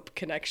the Soap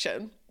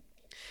Connection.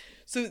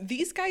 So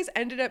these guys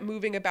ended up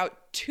moving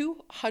about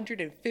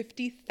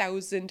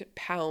 250,000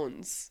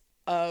 pounds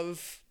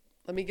of,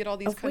 let me get all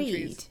these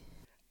countries,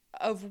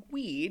 of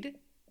weed.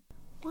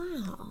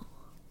 Wow.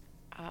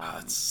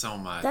 That's so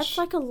much. That's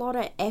like a lot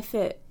of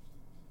effort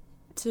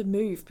to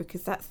move,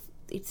 because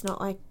it's not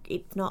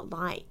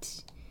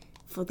light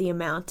for the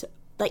amount,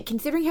 like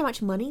considering how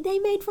much money they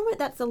made from it,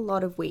 that's a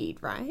lot of weed,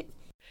 right?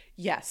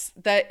 Yes,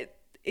 that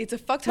it's a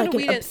fuck ton of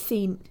weed. Like an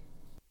obscene.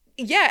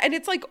 Yeah, and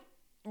it's like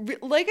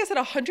I said,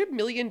 $100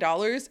 million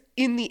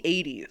in the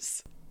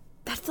 80s.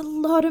 That's a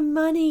lot of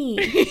money.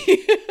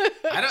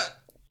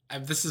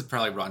 This is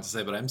probably wrong to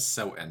say, but I'm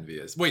so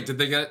envious. Wait, did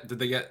they get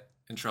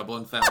in trouble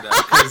and found out?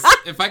 Because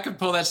if I could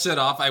pull that shit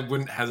off, I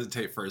wouldn't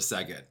hesitate for a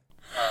second.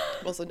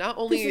 Well, so not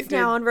only this is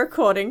now on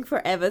recording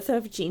forever, so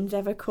if Gene's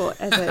ever caught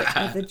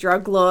as a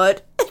drug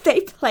lord, they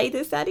play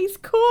this at his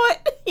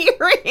court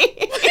hearing.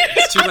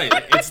 It's too late.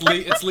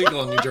 It's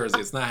legal in New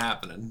Jersey. It's not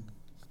happening.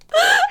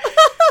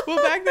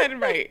 Well, back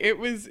then, right, it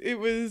was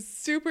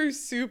super,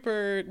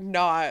 super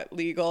not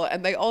legal.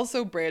 And they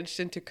also branched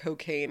into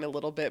cocaine a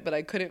little bit, but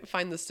I couldn't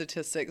find the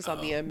statistics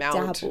on the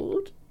amount.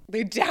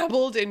 They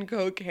dabbled in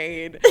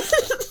cocaine.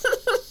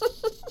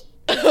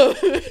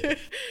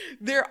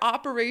 Their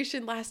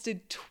operation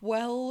lasted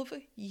 12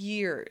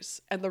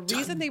 years. And the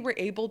reason they were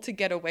able to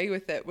get away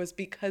with it was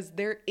because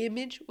their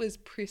image was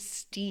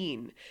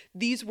pristine.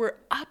 These were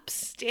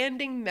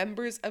upstanding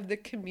members of the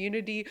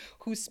community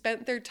who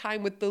spent their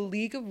time with the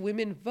League of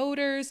Women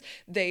Voters.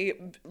 They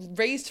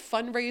raised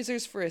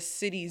fundraisers for a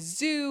city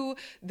zoo.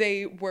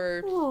 They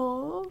were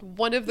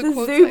one of the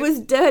quotes. The zoo was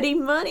dirty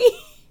money.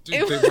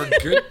 Dude, they were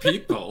good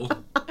people.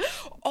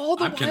 All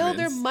the while,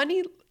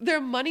 they're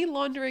money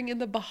laundering in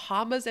the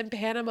Bahamas and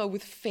Panama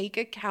with fake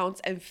accounts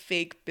and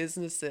fake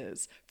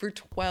businesses for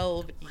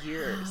 12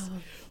 years.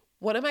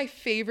 One of my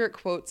favorite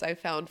quotes I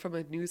found from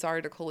a news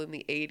article in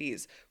the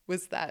 80s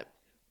was that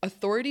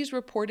authorities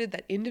reported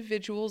that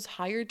individuals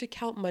hired to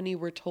count money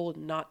were told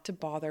not to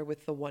bother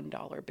with the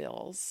 $1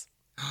 bills.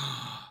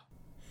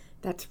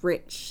 That's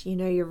rich.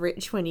 You're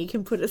rich when you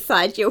can put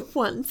aside your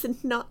ones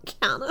and not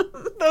count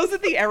them. Those are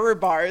the error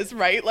bars,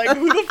 right? Like,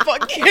 who the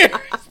fuck cares?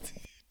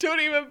 Don't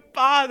even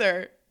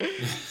bother.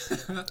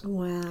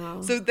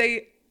 Wow. So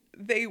they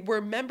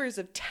were members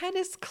of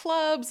tennis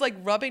clubs, like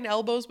rubbing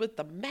elbows with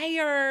the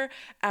mayor,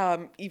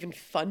 even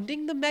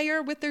funding the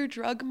mayor with their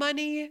drug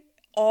money,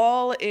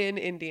 all in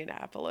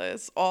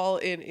Indianapolis, all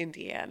in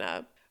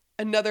Indiana.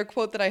 Another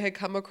quote that I had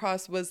come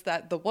across was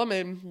that the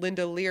woman,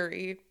 Linda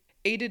Leary,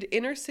 aided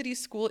inner city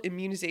school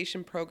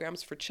immunization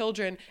programs for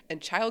children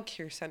and child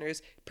care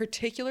centers,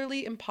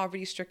 particularly in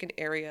poverty-stricken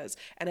areas.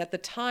 And at the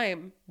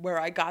time where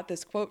I got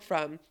this quote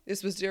from,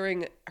 this was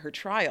during her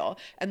trial,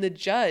 and the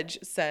judge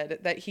said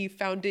that he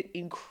found it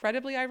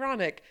incredibly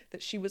ironic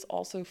that she was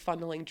also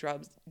funneling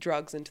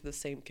drugs into the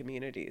same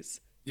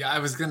communities. Yeah, I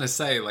was gonna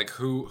say, like,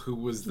 who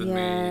was the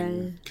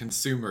main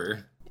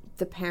consumer?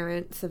 The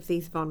parents of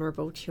these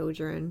vulnerable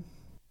children.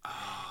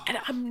 And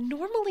I'm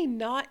normally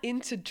not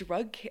into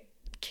drug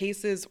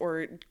cases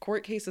or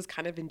court cases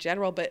kind of in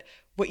general, but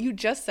what you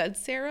just said,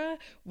 Sarah,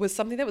 was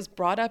something that was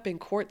brought up in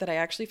court that I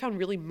actually found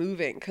really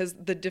moving, because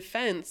the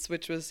defense,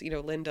 which was,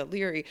 Linda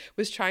Leary,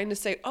 was trying to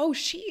say, oh,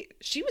 she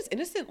was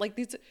innocent, like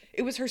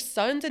it was her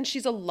sons and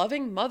she's a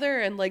loving mother,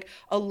 and like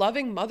a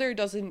loving mother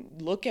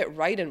doesn't look at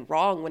right and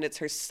wrong when it's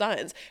her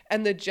sons.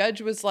 And the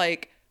judge was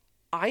like,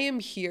 I am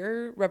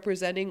here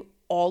representing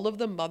all of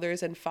the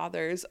mothers and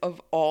fathers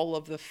of all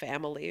of the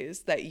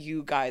families that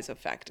you guys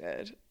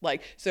affected.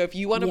 Like, so if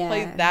you want to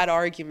play that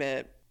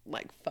argument,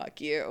 like,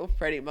 fuck you,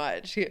 pretty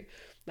much.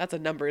 That's a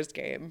numbers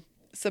game.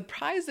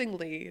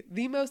 Surprisingly,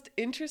 the most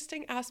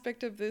interesting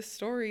aspect of this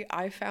story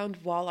I found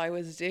while I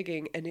was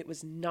digging, and it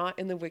was not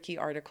in the wiki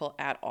article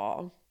at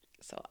all.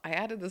 So I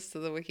added this to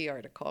the wiki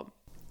article.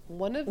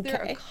 One of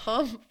their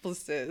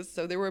accomplices,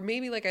 so there were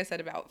maybe, like I said,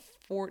 about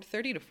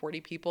 30 to 40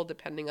 people,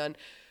 depending on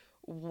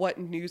what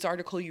news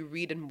article you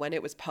read and when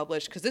it was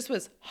published, because this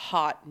was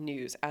hot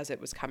news as it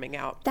was coming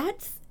out.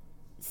 That's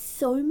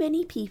so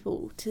many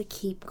people to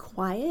keep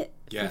quiet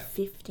for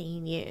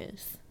 15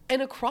 years.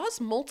 And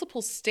across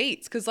multiple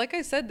states, because like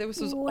I said,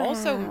 this was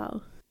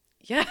also...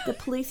 Yeah. The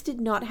police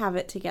did not have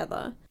it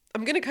together.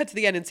 I'm going to cut to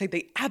the end and say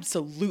they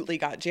absolutely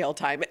got jail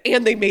time,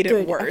 and they made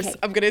it worse. Okay.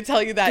 I'm going to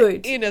tell you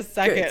that in a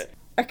second. Good.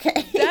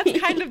 Okay. That's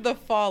kind of the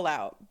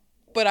fallout.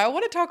 But I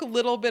want to talk a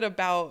little bit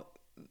about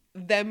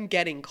them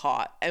getting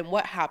caught and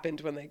what happened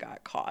when they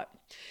got caught.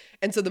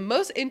 And so the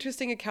most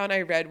interesting account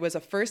I read was a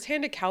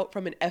firsthand account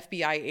from an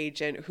FBI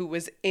agent who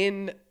was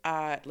in,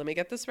 let me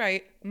get this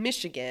right,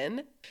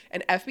 Michigan.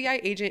 An FBI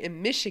agent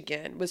in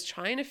Michigan was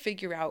trying to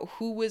figure out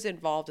who was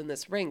involved in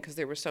this ring because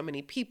there were so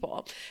many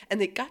people.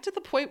 And they got to the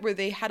point where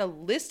they had a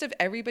list of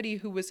everybody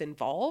who was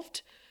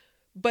involved,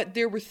 but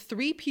there were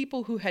 3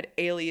 people who had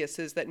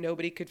aliases that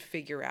nobody could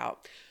figure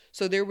out.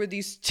 So there were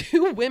these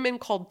 2 women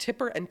called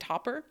Tipper and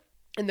Topper,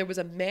 and there was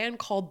a man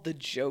called the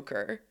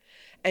Joker.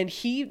 And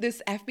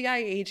this FBI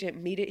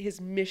agent made it his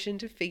mission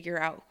to figure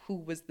out who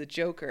was the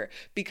Joker,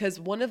 because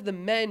one of the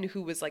men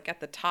who was like at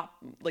the top,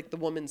 like the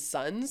woman's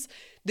sons,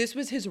 this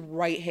was his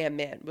right-hand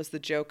man, was the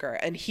Joker.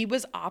 And he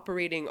was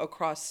operating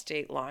across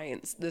state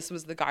lines. This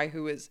was the guy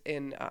who was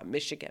in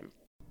Michigan.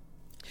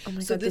 Oh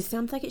my God, this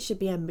sounds like it should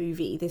be a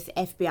movie. This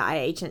FBI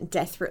agent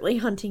desperately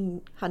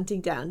hunting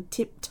down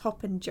Tip,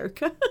 Top, and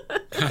Joker.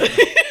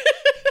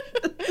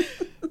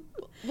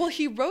 Well,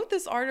 he wrote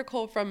this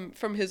article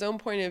from his own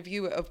point of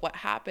view of what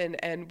happened.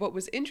 And what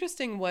was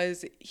interesting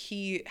was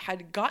he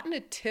had gotten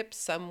a tip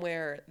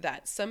somewhere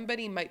that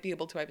somebody might be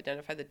able to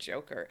identify the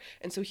Joker.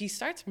 And so he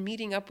starts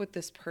meeting up with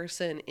this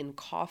person in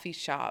coffee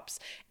shops.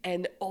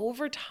 And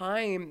over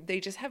time, they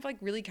just have like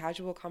really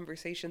casual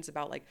conversations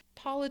about like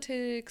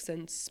politics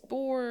and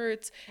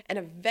sports. And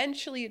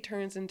eventually it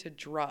turns into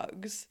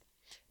drugs.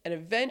 And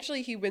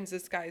eventually he wins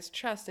this guy's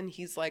trust, and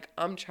he's like,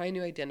 I'm trying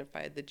to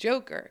identify the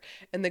Joker.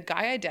 And the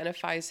guy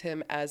identifies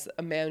him as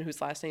a man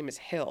whose last name is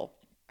Hill.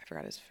 I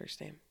forgot his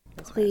first name.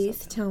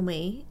 Please tell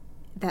me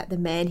that the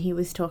man he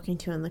was talking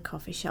to in the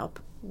coffee shop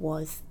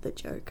was the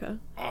Joker.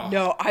 Oh,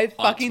 no, I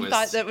fucking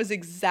thought that was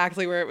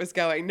exactly where it was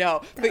going.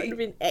 No. That would have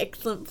been an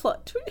excellent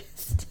plot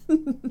twist.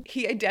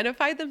 He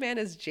identified the man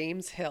as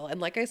James Hill. And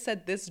like I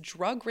said, this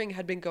drug ring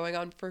had been going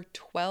on for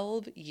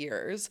 12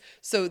 years.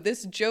 So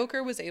this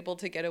Joker was able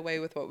to get away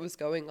with what was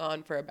going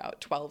on for about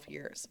 12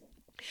 years.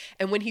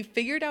 And when he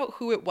figured out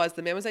who it was,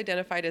 the man was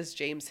identified as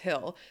James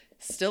Hill,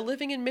 still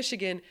living in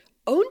Michigan,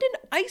 owned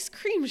an ice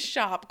cream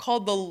shop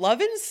called the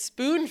Lovin'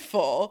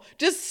 Spoonful,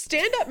 just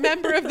stand-up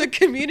member of the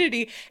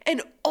community,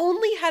 and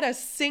only had a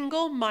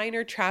single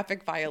minor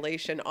traffic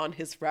violation on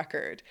his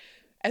record.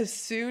 As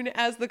soon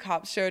as the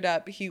cops showed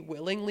up, he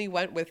willingly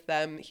went with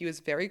them. He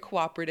was very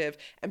cooperative,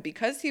 and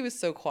because he was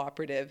so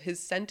cooperative, his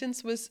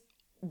sentence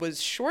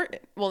was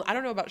shortened. Well, I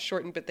don't know about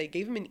shortened, but they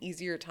gave him an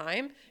easier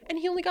time, and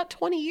he only got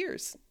 20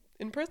 years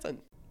in prison.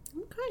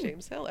 Okay.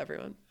 James Hill,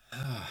 everyone.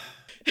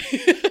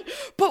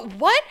 But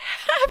what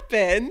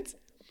happened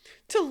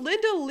to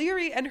Linda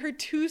Leary and her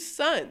 2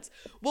 sons?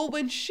 Well,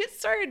 when shit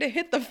started to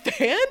hit the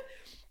fan,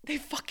 they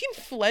fucking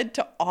fled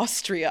to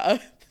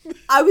Austria.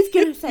 I was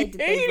going to say, did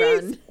they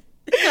run?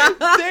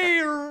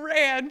 They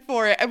ran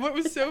for it. And what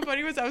was so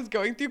funny was I was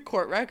going through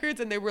court records,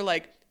 and they were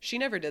like, she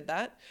never did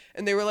that.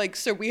 And they were like,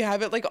 so we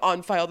have it like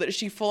on file that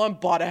she full on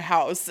bought a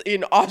house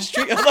in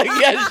Austria. Like,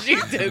 yes, she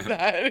did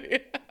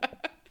that.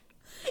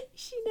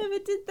 She never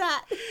did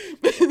that.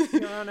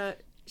 Your Honor,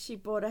 she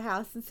bought a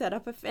house and set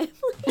up a family.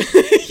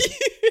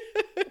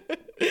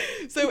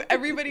 So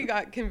everybody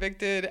got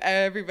convicted.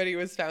 Everybody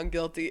was found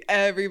guilty.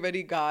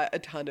 Everybody got a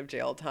ton of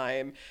jail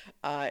time.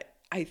 I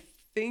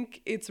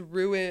think it's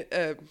ruined.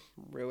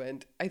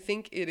 I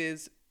think it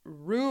is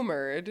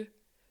rumored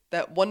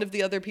that one of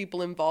the other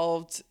people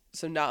involved,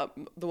 so not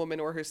the woman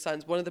or her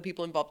sons, one of the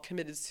people involved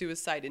committed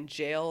suicide in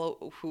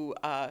jail, who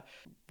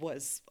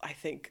was, I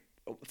think,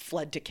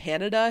 fled to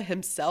Canada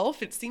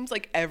himself. It seems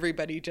like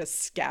everybody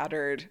just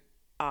scattered.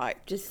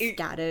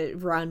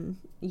 Scattered, run.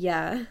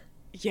 Yeah.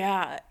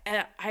 Yeah,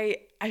 and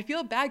I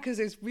feel bad because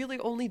there's really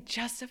only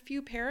just a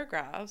few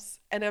paragraphs.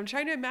 And I'm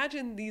trying to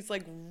imagine these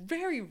like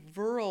very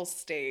rural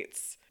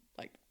states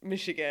like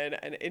Michigan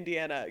and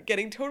Indiana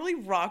getting totally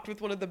rocked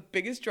with one of the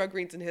biggest drug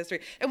rings in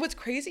history. And what's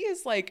crazy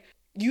is like,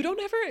 you don't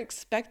ever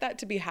expect that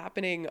to be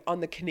happening on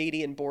the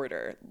Canadian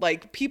border.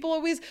 Like people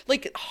always,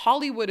 like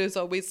Hollywood is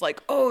always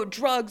like, oh,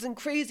 drugs and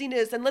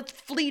craziness and let's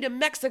flee to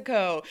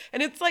Mexico.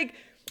 And it's like,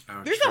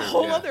 there's a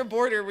whole other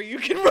border where you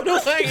can run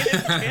away, and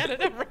it's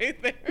Canada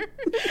right there.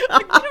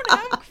 Like, we don't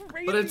have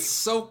crazy. But it's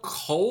so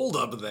cold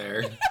up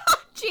there.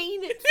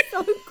 Gene, it's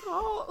so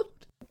cold.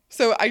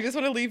 So I just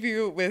want to leave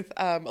you with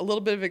a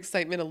little bit of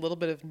excitement, a little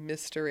bit of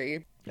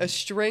mystery. A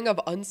string of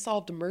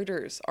unsolved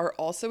murders are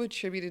also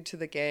attributed to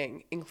the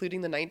gang, including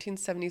the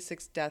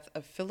 1976 death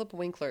of Philip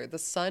Winkler, the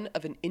son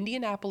of an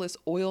Indianapolis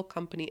oil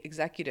company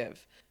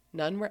executive.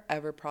 None were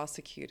ever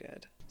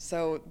prosecuted.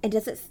 So, and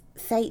does it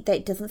say that?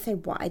 It doesn't say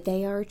why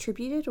they are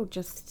attributed, or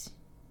just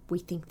we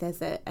think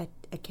there's a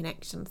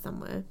connection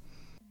somewhere?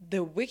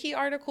 The wiki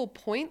article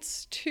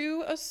points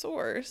to a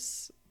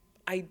source.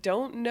 I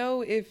don't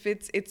know if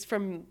it's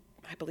from,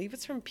 I believe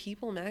it's from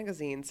People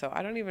magazine, so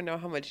I don't even know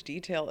how much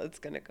detail it's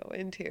going to go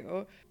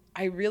into.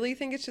 I really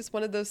think it's just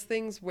one of those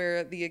things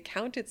where the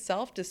account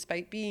itself,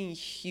 despite being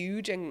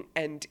huge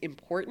and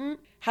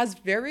important, has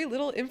very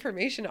little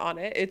information on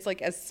it. It's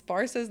like as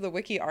sparse as the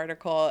wiki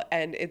article,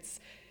 and it's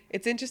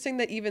interesting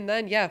that even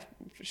then, yeah,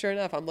 sure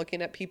enough, I'm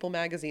looking at People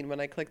magazine when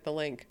I click the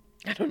link.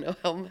 I don't know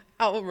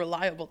how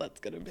reliable that's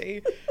going to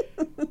be.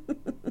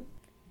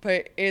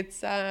 But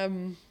it's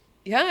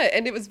yeah,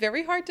 and it was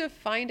very hard to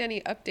find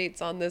any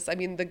updates on this. I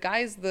mean, the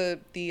guys, the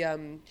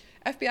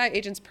FBI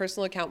agent's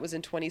personal account was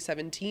in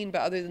 2017,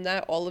 but other than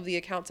that, all of the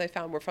accounts I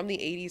found were from the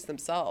 80s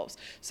themselves.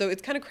 So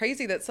it's kind of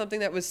crazy that something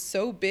that was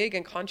so big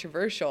and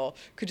controversial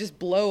could just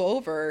blow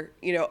over,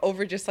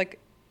 over just like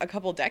a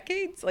couple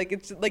decades. Like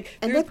it's like,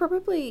 and they're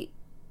probably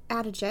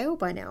out of jail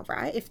by now,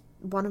 right? If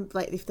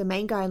the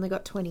main guy only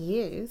got 20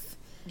 years.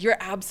 You're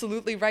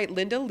absolutely right.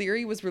 Linda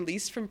Leary was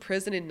released from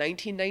prison in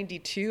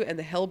 1992, and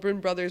the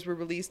Helbrun brothers were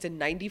released in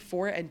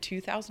 94 and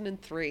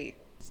 2003.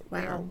 So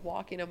wow. They are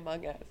walking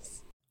among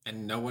us.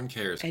 And no one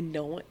cares. And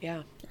no one,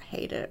 yeah. I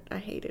hate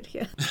it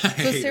here.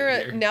 So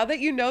Sarah, now that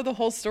you know the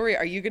whole story,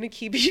 are you going to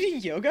keep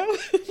eating yoga?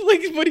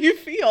 Like, what do you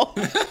feel?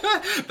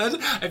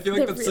 I feel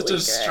like that's really such a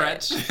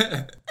stretch.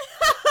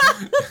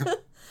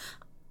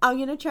 I'm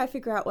going to try to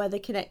figure out where the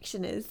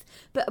connection is.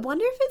 But I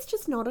wonder if it's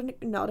just not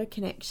a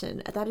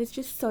connection. That is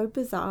just so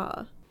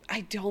bizarre.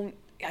 I don't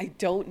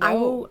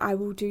know. I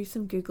will do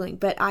some Googling.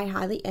 But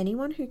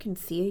anyone who can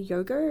see a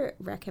yogurt,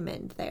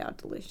 recommend. They are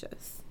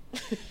delicious.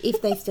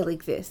 If they still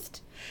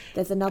exist.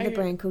 There's another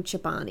brand called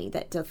Chobani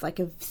that does like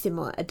a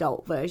similar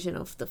adult version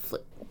of the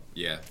flip.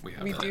 Yeah, we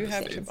have. We that do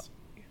have Chobani.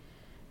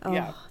 Oh,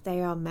 yeah. They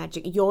are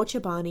magic. Your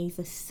Chobanis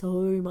are so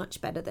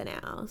much better than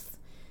ours.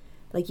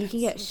 Like, you can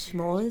get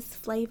s'mores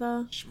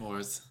flavor.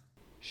 S'mores.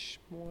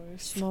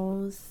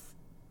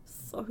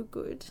 So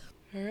good.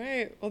 All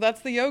right. Well,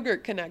 that's the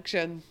yogurt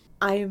connection.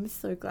 I am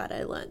so glad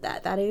I learned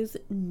that. That is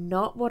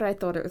not what I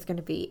thought it was going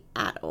to be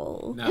at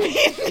all. No.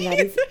 And that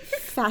is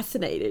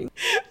fascinating.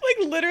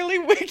 Like, literally,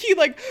 wiki,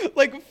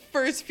 like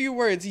first few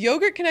words.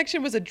 Yogurt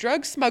connection was a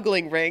drug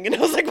smuggling ring. And I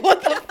was like,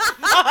 what the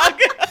fuck?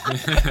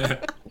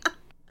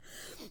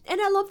 And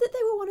I love that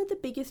they were one of the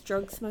biggest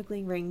drug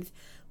smuggling rings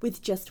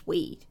with just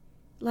weed.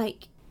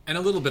 Like, and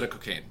a little bit of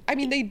cocaine. I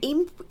mean, they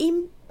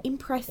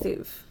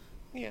impressive.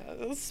 Yeah,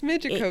 a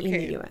smidge of cocaine.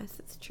 In the US,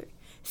 it's true.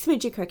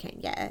 Smidge of cocaine,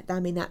 yeah.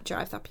 I mean, that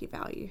drives up your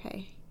value,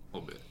 hey. A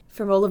little bit.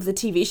 From all of the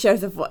TV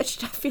shows I've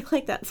watched, I feel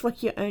like that's where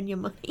you earn your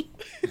money.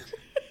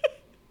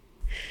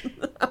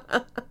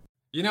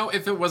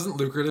 If it wasn't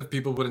lucrative,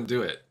 people wouldn't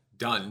do it.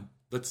 Done.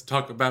 Let's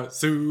talk about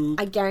soup.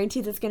 I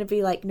guarantee there's going to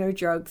be, like, no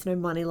drugs, no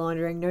money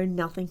laundering, no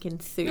nothing in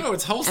soup. No,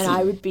 it's wholesome. And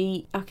I would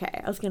be,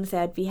 okay, I was going to say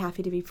I'd be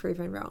happy to be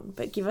proven wrong,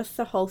 but give us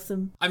the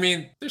wholesome. I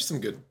mean, there's some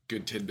good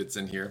tidbits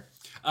in here.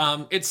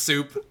 It's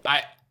soup.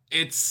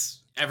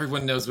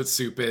 Everyone knows what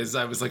soup is.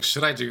 I was like,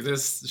 should I do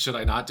this? Should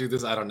I not do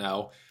this? I don't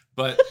know.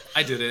 But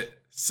I did it.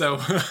 So.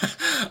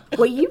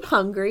 Were you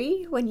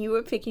hungry when you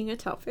were picking a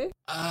topic?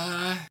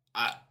 I'm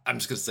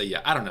just going to say,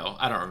 yeah. I don't know.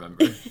 I don't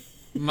remember.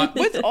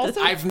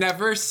 I've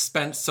never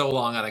spent so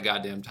long on a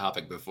goddamn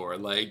topic before.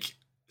 Like,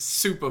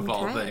 soup of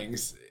all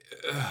things.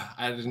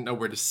 I didn't know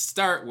where to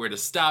start, where to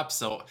stop,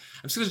 so I'm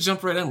just going to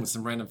jump right in with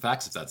some random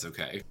facts if that's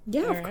okay.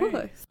 Yeah, of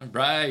course. All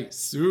right,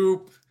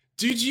 soup.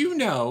 Did you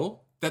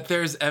know that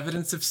there's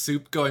evidence of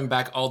soup going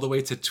back all the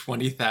way to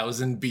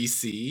 20,000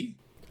 BC?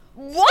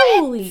 What?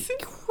 Holy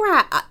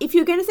crap. If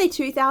you're going to say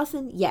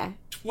 2,000, yeah.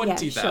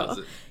 20,000.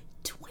 Sure.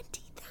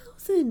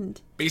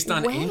 20,000. Based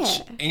on Where?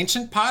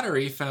 ancient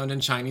pottery found in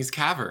Chinese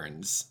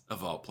caverns,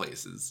 of all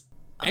places.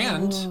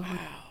 And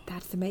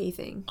That's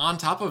amazing. on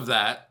top of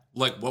that,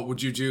 like, what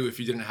would you do if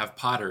you didn't have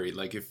pottery?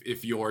 Like,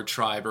 if your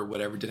tribe or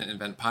whatever didn't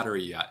invent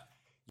pottery yet,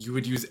 you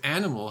would use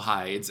animal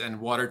hides and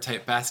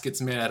watertight baskets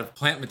made out of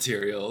plant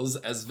materials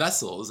as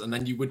vessels, and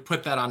then you would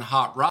put that on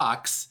hot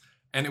rocks,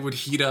 and it would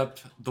heat up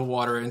the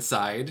water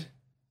inside,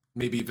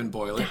 maybe even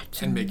boil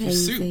it, and make you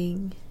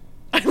soup.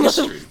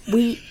 History.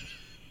 We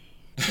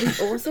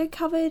also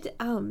covered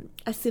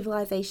a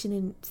civilization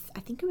in, I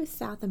think it was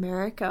South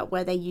America,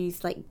 where they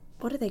used, like,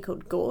 what are they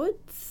called?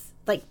 Gourds?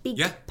 Like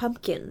big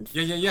pumpkins.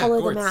 Yeah.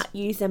 Hollow gourds. them out,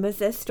 use them as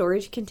their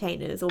storage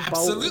containers or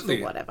bowls or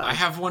whatever. I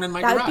have one in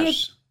my That would be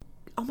garage.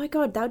 oh my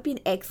god, that would be an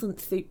excellent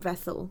soup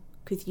vessel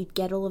because you'd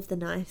get all of the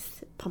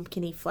nice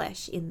pumpkin-y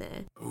flesh in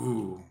there.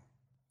 Ooh.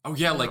 Oh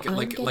yeah, like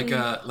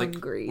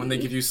hungry. when they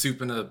give you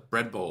soup in a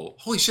bread bowl.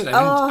 Holy shit,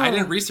 I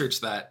didn't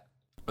research that.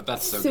 But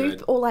that's so soup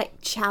good. or like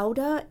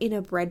chowder in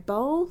a bread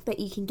bowl that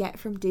you can get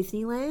from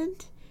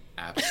Disneyland.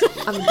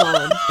 Absolutely. I'm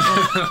gone.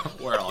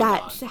 We're all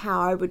That's gone.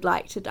 how I would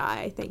like to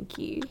die. Thank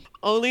you.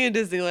 Only in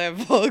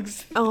Disneyland,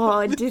 folks.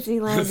 Oh,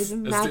 Disneyland is a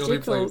That's the only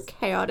magical, place.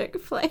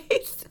 chaotic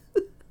place.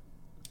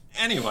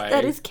 Anyway.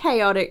 That is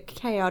chaotic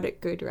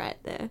good right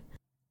there.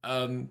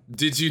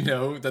 Did you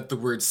know that the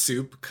word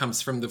soup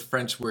comes from the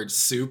French word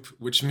soup,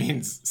 which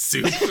means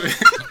soup?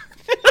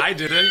 I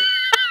didn't.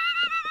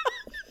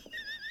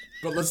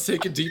 But let's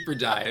take a deeper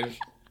dive.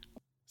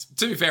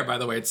 To be fair, by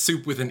the way, it's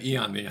soup with an E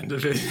on the end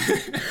of it.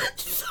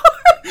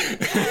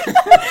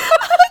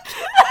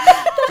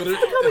 That's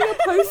becoming a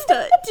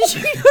poster. Did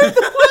you know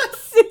the word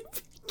soup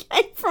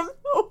came from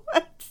the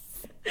word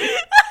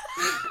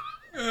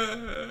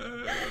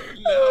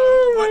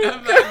No, what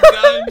have I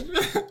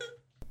done?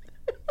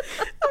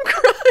 I'm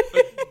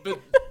crying.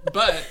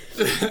 But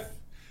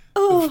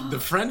Oh. the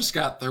French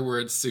got their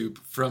word soup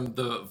from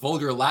the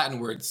vulgar Latin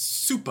word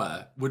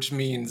soupa, which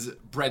means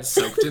bread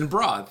soaked in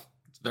broth.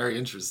 It's very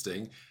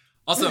interesting.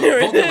 Also,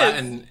 vulgar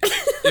Latin,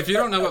 if you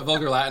don't know what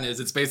vulgar Latin is,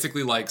 it's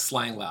basically like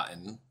slang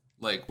Latin,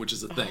 like, which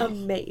is a thing.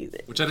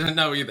 Amazing. Which I didn't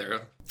know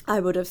either. I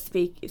would have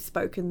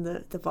spoken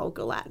the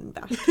vulgar Latin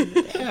back in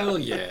the day. Hell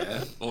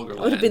yeah, vulgar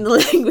That would have been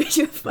Latin. the language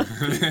of my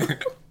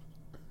people.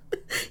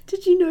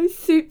 Did you know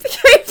soup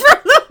came from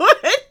the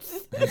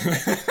words?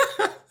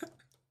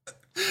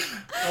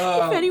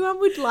 If anyone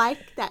would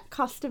like that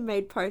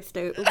custom-made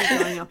poster, it will be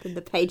going up in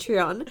the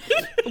Patreon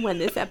when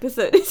this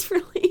episode is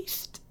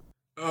released.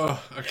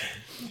 Oh, okay.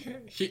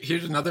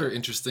 Here's another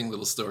interesting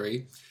little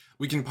story.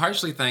 We can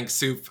partially thank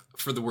soup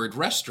for the word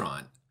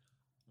restaurant.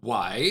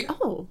 Why?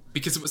 Oh.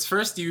 Because it was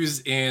first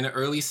used in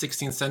early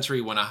 16th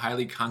century when a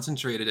highly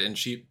concentrated and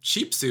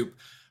cheap soup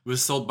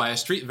was sold by a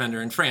street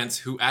vendor in France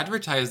who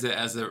advertised it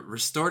as a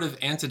restorative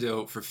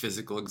antidote for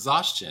physical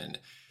exhaustion.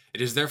 It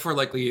is therefore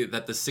likely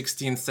that the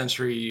 16th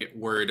century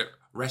word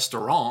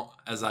restaurant,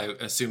 as I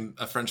assume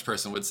a French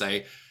person would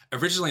say,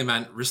 originally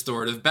meant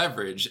restorative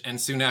beverage, and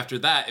soon after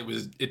that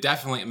it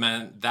definitely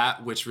meant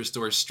that which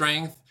restores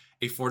strength,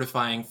 a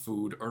fortifying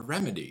food or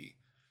remedy.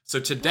 So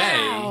today,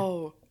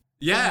 Wow.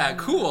 yeah,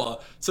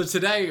 cool. So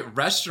today,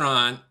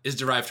 restaurant is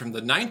derived from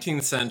the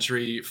 19th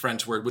century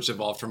French word, which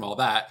evolved from all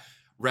that,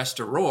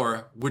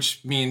 restaureur,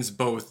 which means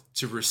both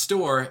to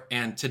restore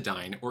and to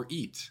dine or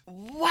eat.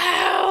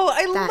 Wow.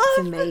 I That's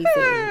love amazing.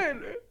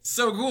 that.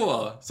 So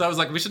cool. So I was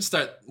like, we should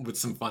start with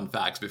some fun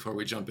facts before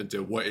we jump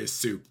into what is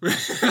soup.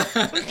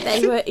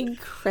 They were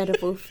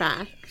incredible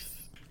facts.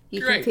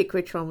 You Great. can pick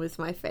which one was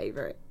my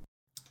favorite.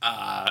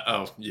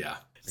 Oh, yeah.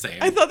 Same.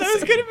 I thought that was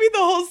Same. going to be the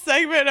whole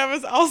segment. I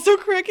was also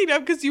cracking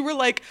up because you were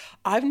like,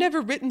 I've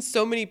never written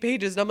so many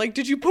pages. And I'm like,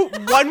 did you put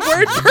one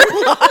word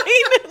per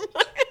line?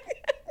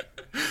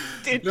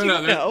 Did you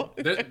know?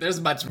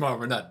 There's much more.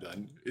 We're not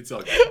done. It's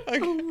all good. Okay.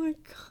 Oh my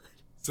god.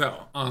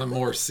 So, on a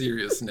more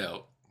serious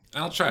note,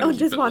 I'll try to On keep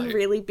just it one light,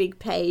 really big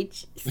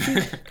page.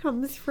 Soup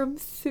comes from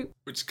soup.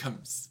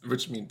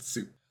 which means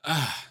soup.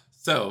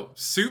 So,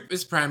 soup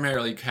is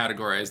primarily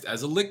categorized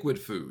as a liquid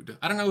food.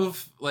 I don't know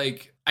if,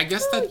 like, I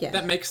guess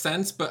that makes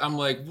sense, but I'm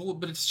like, well,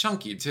 but it's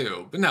chunky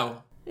too. But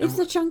no. It's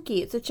a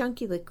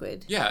chunky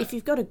liquid. Yeah. If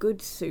you've got a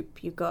good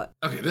soup, you've got...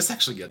 Okay, this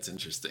actually gets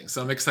interesting.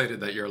 So I'm excited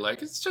that you're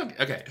like, it's chunky.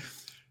 Okay.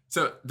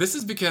 So this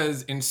is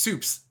because in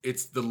soups,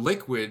 it's the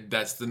liquid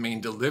that's the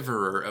main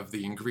deliverer of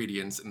the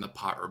ingredients in the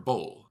pot or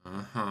bowl.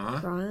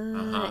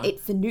 Right.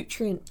 It's the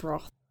nutrient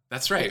broth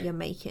That's that right. you're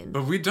making.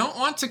 But we don't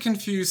want to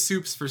confuse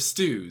soups for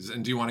stews.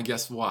 And do you want to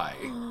guess why?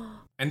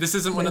 And this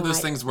isn't one of those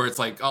Right. things where it's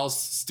like all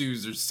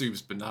stews are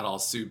soups, but not all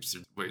soups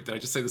are... Wait, did I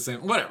just say the same?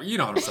 Whatever. You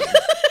know what I'm saying.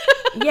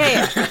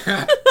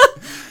 Yeah.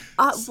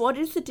 What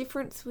is the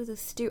difference with a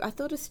stew? I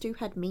thought a stew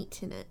had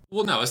meat in it.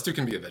 Well, no, a stew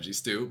can be a veggie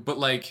stew, but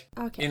like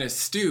Okay. in a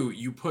stew,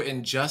 you put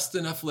in just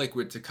enough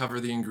liquid to cover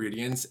the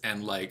ingredients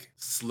and like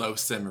slow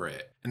simmer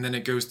it. And then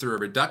it goes through a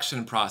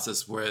reduction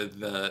process where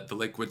the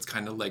liquids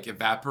kind of like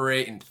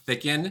evaporate and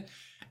thicken.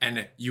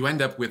 And you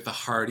end up with the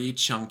hearty,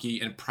 chunky,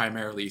 and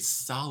primarily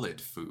solid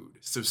food.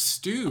 So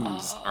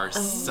stews are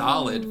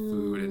solid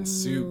food and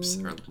soups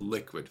are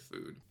liquid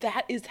food.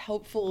 That is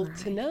helpful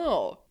to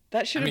know.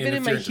 That should have been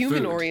in if my you're into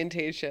human food.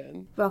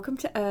 orientation. Welcome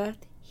to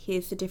Earth.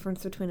 Here's the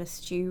difference between a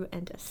stew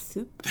and a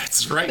soup.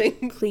 That's right.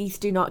 Please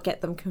do not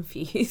get them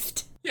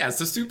confused. Yeah,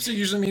 so soups are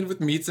usually made with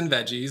meats and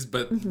veggies,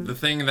 but the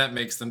thing that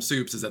makes them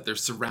soups is that they're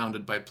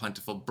surrounded by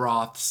plentiful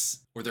broths,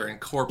 or they're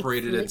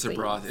incorporated into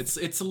broth.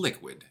 It's a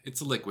liquid. It's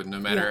a liquid, no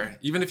matter,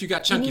 even if you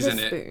got chunkies in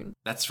spoon. it.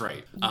 That's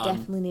right. You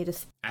definitely need a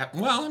spoon.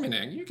 Well, I mean,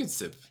 you can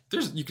sip.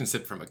 You can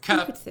sip from a cup.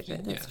 You could sip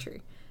it, that's true.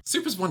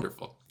 Soup is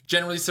wonderful.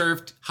 Generally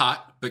served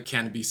hot, but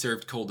can be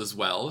served cold as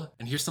well.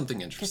 And here's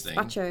something interesting.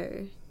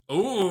 Gazpacho.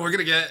 Oh, we're going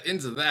to get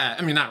into that.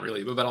 I mean, not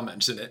really, but I'll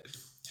mention it.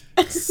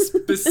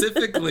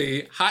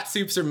 Specifically, hot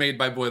soups are made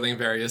by boiling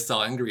various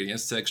solid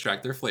ingredients to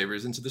extract their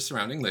flavors into the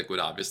surrounding liquid,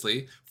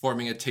 obviously,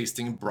 forming a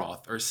tasting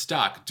broth or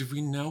stock. Do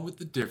we know what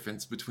the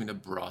difference between a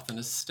broth and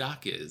a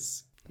stock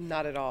is?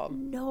 Not at all.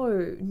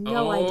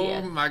 No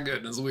idea. Oh my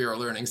goodness, we are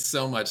learning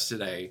so much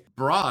today.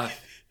 Broth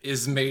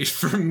is made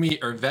from meat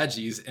or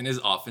veggies and is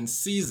often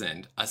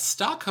seasoned. A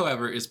stock,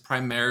 however, is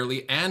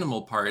primarily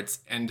animal parts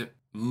and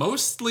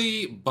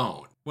mostly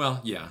bone.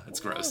 Well, yeah, it's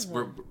gross.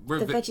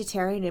 The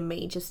vegetarian in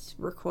me just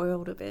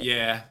recoiled a bit.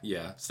 Yeah,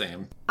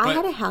 same. I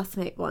had a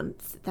housemate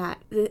once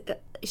that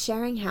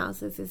sharing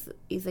houses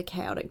is a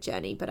chaotic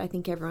journey, but I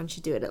think everyone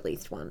should do it at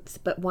least once.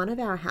 But one of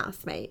our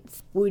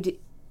housemates would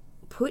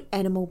put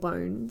animal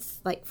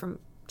bones, like from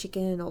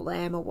chicken or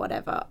lamb or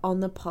whatever, on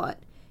the pot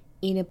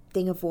in a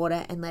thing of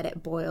water and let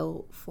it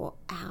boil for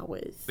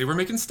hours. They were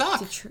making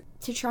stock.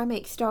 To try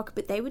make stock,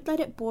 but they would let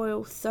it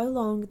boil so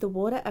long the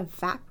water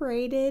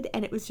evaporated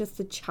and it was just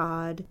a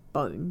charred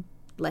bone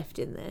left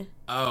in there.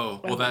 Oh,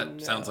 well that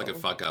sounds like a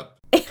fuck up.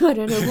 I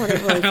don't know what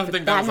it was, I don't but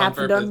think that was on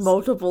happened purpose. on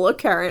multiple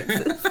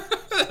occurrences.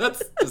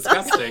 That's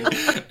disgusting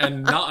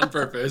and not on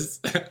purpose.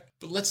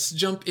 But let's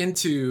jump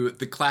into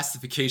the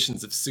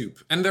classifications of soup.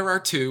 And there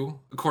are two,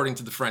 according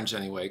to the French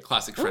anyway,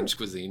 classic French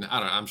cuisine. I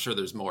don't know, I'm sure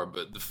there's more,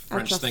 but the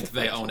French trust think the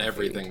they French own with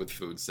everything with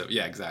food. So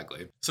yeah,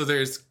 exactly. So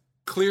there's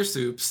clear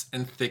soups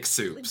and thick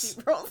soups.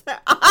 Rolls her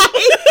eyes.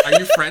 Are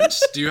you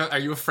French? Are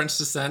you of French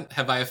descent?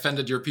 Have I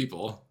offended your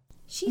people?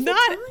 She's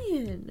Not-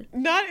 Italian.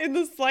 Not in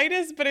the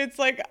slightest, but it's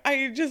like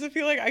I just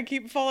feel like I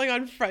keep falling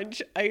on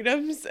French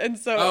items, and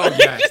so Oh I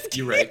yeah, just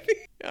you're right.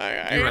 All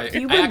right. You're right.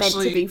 You were I meant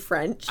actually- to be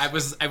French. I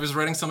was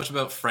writing so much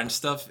about French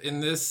stuff in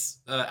this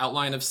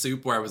outline of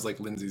soup where I was like,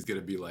 Lindsay's gonna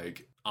be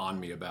like on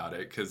me about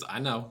it because I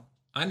know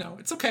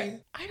it's okay.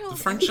 I don't.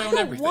 The French own I don't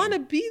everything. want to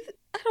be.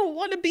 I don't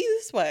want to be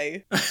this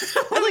way.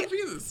 I like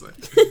be this way.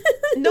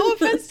 No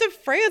offense to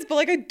France, but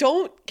like I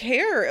don't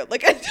care.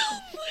 Like I don't.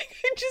 Like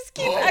I just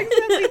keep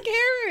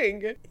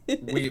accidentally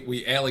caring.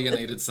 We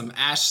alienated some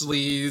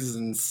Ashleys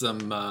and some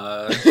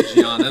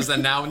Giannas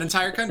and now an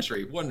entire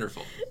country.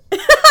 Wonderful.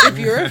 If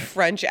you're a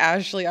French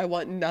Ashley, I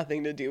want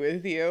nothing to do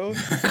with you.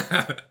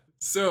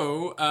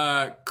 So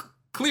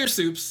clear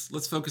soups.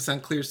 Let's focus on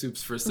clear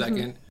soups for a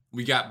second.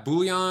 We got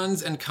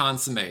bouillons and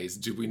consommes.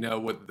 Do we know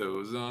what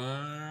those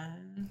are?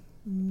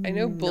 I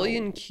know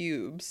bouillon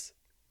cubes.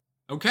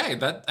 Okay,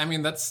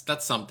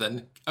 that's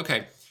something.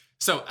 Okay,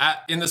 so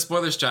in the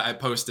spoilers chat I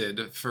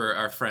posted for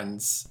our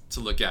friends to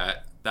look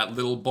at that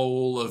little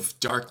bowl of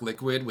dark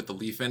liquid with the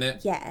leaf in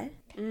it. Yeah.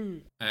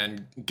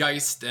 And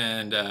Geist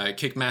and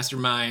Kick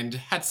Mastermind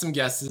had some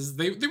guesses.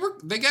 They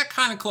got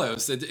kind of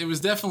close. It was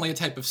definitely a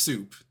type of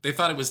soup. They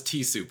thought it was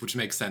tea soup, which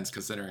makes sense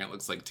considering it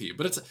looks like tea.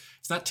 But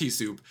it's not tea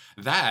soup.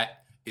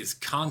 That is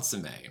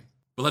consomme.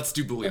 But let's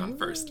do bouillon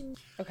first.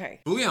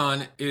 Okay.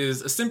 Bouillon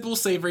is a simple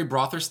savory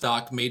broth or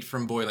stock made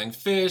from boiling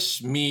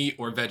fish, meat,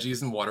 or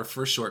veggies in water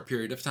for a short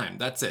period of time.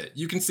 That's it.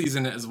 You can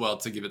season it as well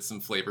to give it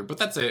some flavor, but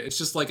that's it. It's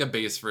just like a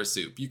base for a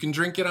soup. You can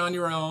drink it on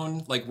your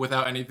own, like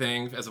without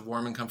anything, as a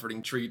warm and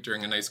comforting treat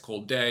during a nice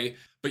cold day.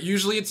 But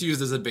usually it's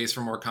used as a base for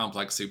more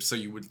complex soups, so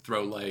you would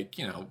throw like,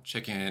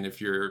 chicken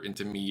if you're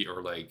into meat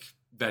or like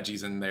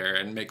veggies in there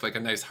and make like a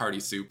nice hearty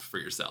soup for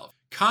yourself.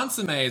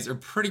 Consommes are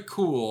pretty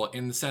cool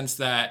in the sense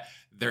that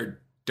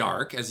they're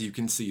dark, as you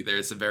can see there.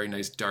 It's a very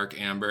nice dark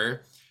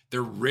amber.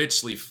 They're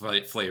richly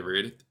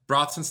flavored.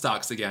 Broths and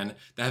stocks, again,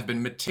 that have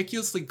been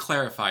meticulously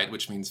clarified,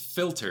 which means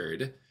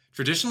filtered,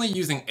 traditionally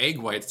using egg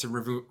whites to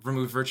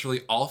remove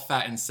virtually all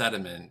fat and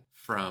sediment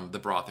from the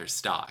broth or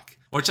stock.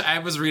 Which I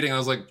was reading, I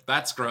was like,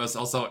 that's gross.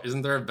 Also,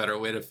 isn't there a better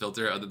way to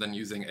filter other than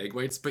using egg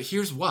whites? But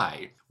here's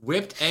why.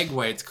 Whipped egg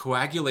whites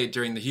coagulate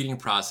during the heating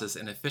process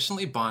and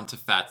efficiently bond to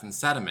fats and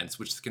sediments,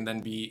 which can then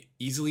be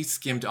easily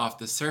skimmed off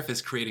the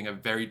surface, creating a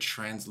very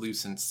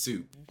translucent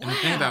soup. And the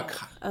thing about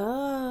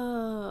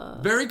Oh.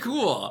 very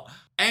cool.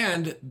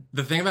 And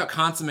the thing about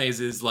consommes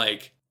is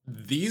like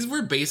These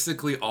were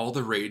basically all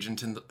the rage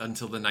until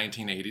the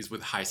 1980s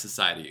with high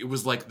society. It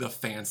was like the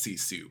fancy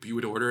soup. You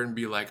would order and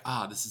be like,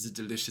 this is a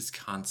delicious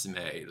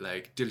consommé.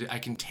 Like, I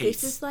can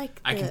taste. This is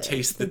like I can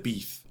taste the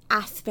beef.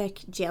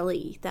 Aspic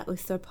jelly that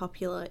was so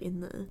popular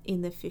in the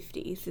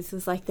 50s. This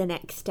was like the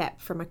next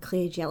step from a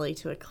clear jelly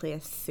to a clear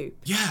soup.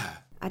 Yeah.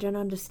 I don't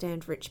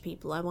understand rich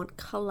people. I want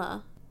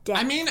color.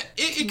 I mean,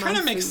 it kind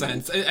of makes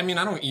sense. I mean,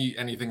 I don't eat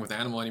anything with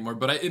animal anymore,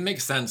 but it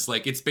makes sense.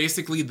 Like, it's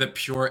basically the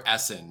pure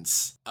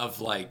essence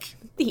of, like...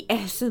 The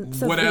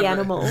essence whatever of the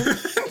animal.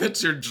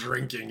 that you're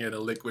drinking in a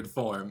liquid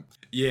form.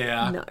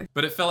 Yeah. No.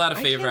 But it fell out of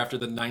favor after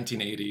the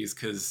 1980s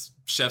because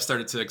chefs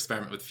started to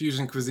experiment with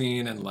fusion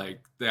cuisine and,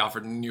 like, they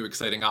offered new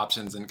exciting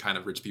options and kind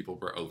of rich people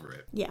were over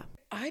it. Yeah.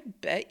 I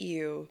bet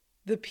you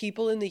the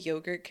people in the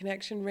Yogurt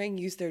Connection ring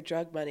use their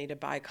drug money to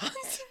buy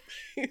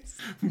consommates.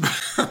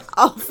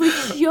 Oh, for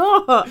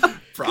sure.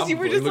 Because you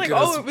were just like,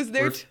 it was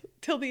there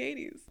till the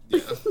 80s.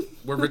 Yeah,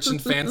 we're rich and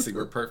fancy.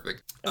 We're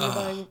perfect. And we're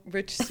buying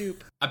rich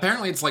soup.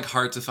 Apparently, it's like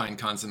hard to find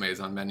consommes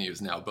on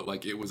menus now, but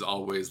like it was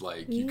always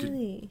like you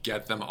could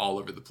get them all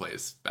over the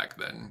place back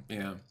then.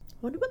 Yeah.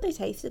 Wonder what they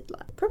tasted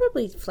like.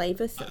 Probably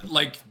flavoursome.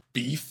 Like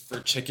beef or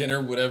chicken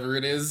or whatever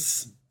it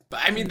is.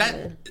 But I mean,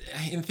 that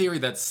in theory,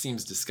 that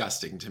seems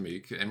disgusting to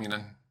me. I mean,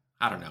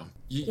 I don't know.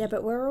 Yeah,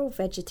 but we're all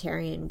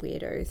vegetarian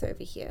weirdos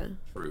over here.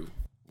 True.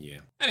 Yeah.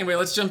 Anyway,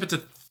 let's jump into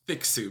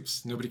thick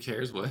soups. Nobody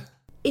cares what.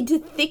 Into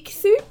thick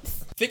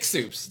soups? Thick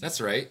soups. That's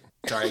right.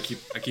 Sorry,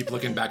 I keep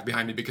looking back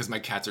behind me because my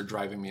cats are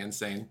driving me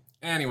insane.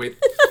 Anyway,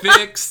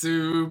 thick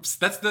soups.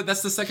 That's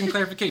the second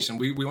clarification.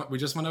 We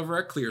just went over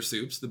our clear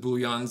soups, the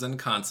bouillons and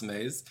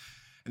consommes,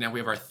 and now we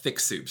have our thick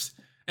soups.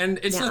 And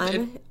it's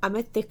I'm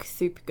a thick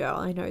soup girl.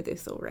 I know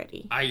this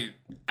already. I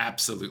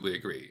absolutely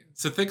agree.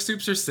 So thick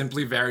soups are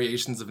simply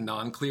variations of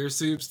non-clear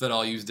soups that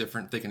all use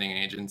different thickening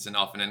agents and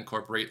often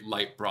incorporate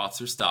light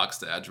broths or stocks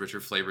to add richer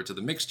flavor to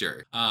the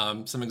mixture.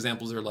 Some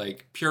examples are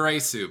like puree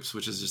soups,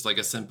 which is just like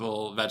a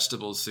simple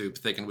vegetable soup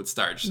thickened with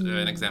starch.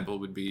 An example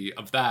would be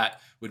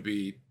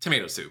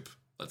tomato soup,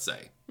 let's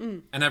say.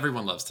 And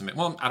everyone loves tomato.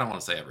 Well, I don't want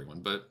to say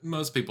everyone, but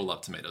most people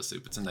love tomato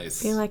soup. It's a nice...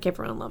 I feel like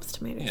everyone loves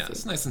tomato soup. Yeah,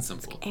 it's nice and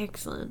simple. It's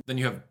excellent. Then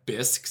you have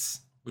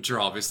bisques, which are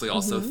obviously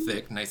also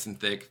thick, nice and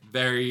thick,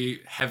 very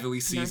heavily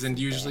seasoned,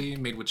 usually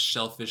made with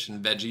shellfish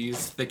and veggies,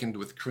 thickened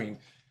with cream.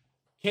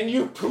 Can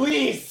you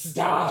please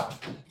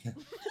stop?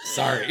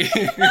 Sorry.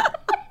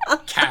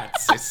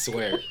 Cats, I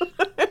swear.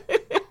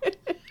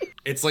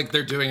 It's like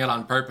they're doing it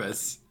on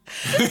purpose.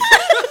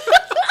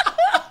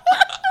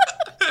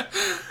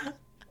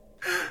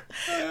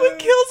 What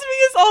kills me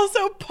is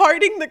also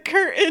parting the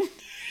curtain.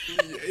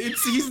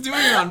 He's doing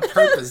it on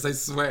purpose, I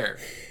swear.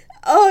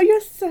 Oh,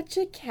 you're such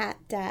a cat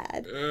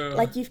dad.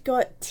 Like you've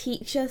got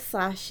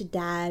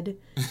teacher/dad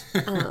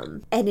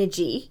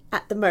energy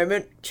at the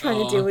moment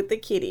trying to deal with the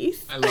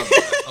kitties. I love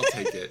that. I'll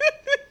take it.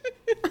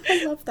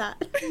 I love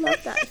that. I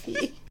love that for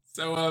you.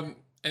 So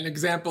an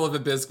example of a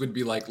bisque would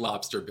be like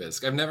lobster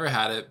bisque. I've never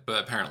had it,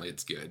 but apparently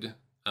it's good.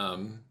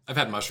 I've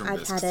had mushroom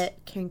bisques. I've had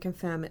it, can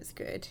confirm it's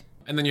good.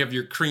 And then you have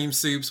your cream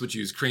soups, which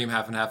use cream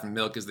half and half and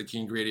milk as the key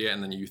ingredient.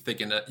 And then you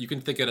can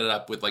thicken it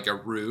up with like a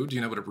roux. Do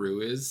you know what a roux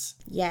is?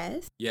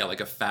 Yes. Yeah,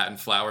 like a fat and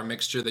flour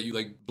mixture that you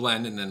like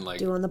blend and then like...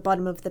 do on the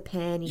bottom of the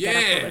pan. You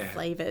get all the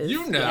flavors.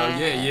 You know,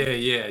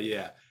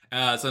 yeah.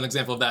 So an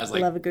example of that is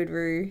like... love a good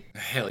roux.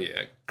 Hell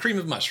yeah. Cream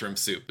of mushroom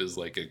soup is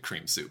like a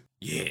cream soup.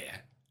 Yeah.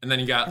 And then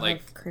you got I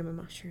like... love cream of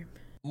mushroom.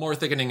 More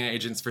thickening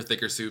agents for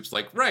thicker soups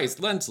like rice,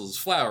 lentils,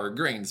 flour,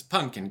 grains,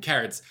 pumpkin,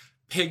 carrots,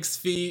 pig's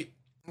feet...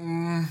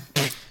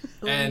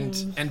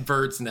 and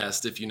bird's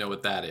nest, if you know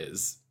what that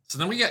is. So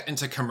then we get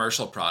into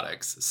commercial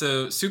products.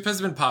 So soup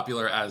has been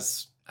popular,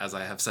 as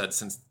I have said,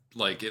 since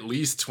like at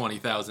least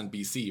 20,000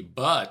 BC,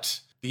 but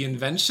the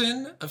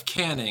invention of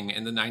canning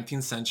in the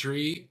 19th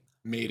century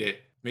made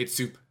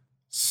soup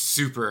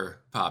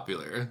super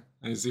popular.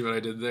 You see what I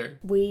did there?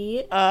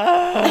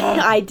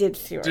 I did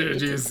see what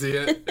Did you see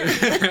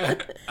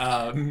it?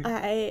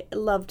 I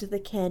loved the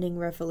canning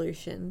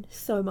revolution.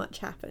 So much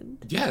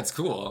happened. Yeah, it's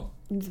cool.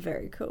 It's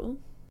very cool.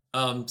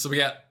 So we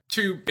got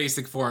two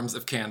basic forms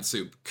of canned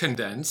soup,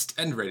 condensed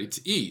and ready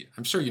to eat.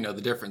 I'm sure you know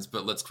the difference,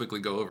 but let's quickly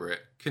go over it.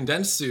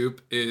 Condensed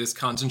soup is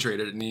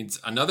concentrated. It needs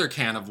another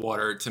can of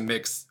water to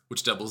mix,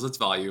 which doubles its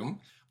volume.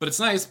 But it's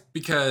nice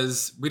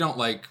because we don't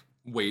like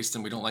waste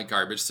and we don't like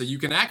garbage, so you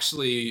can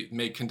actually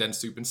make condensed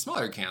soup in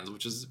smaller cans,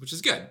 which is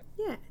good.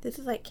 Yeah, this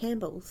is like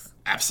Campbell's.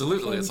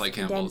 Absolutely, it's like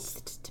Campbell's.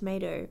 Condensed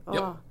tomato. Oh,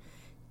 yep.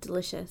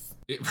 Delicious.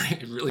 It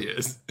really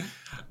is.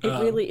 It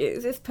really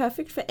is. It's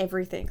perfect for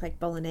everything, like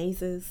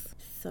bologneses.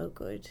 So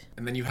good.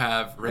 And then you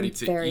have ready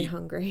to eat. Very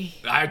hungry.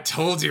 I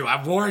told you.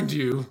 I warned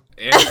you.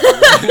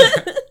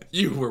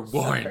 You were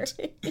warned.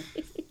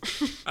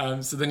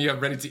 So then you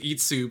have ready-to-eat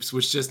soups,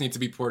 which just need to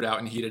be poured out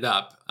and heated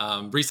up.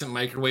 Recent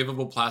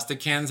microwavable plastic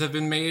cans have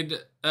been made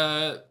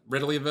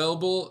readily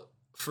available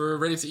for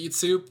ready-to-eat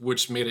soup,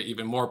 which made it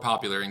even more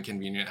popular and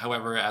convenient.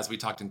 However, as we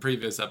talked in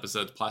previous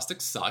episodes, plastic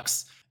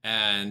sucks,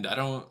 and I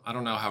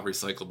don't know how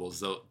recyclable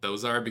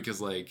those are,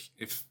 because like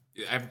if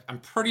I'm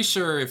pretty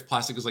sure if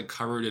plastic is like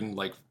covered in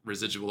like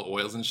residual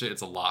oils and shit,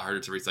 it's a lot harder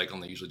to recycle,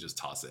 and they usually just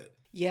toss it.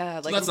 Yeah,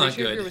 like that's I'm not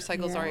sure if good. your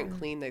recycles aren't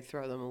clean, they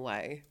throw them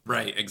away.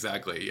 Right,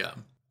 exactly, yeah.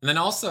 And then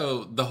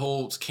also the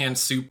whole canned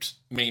soup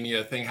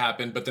mania thing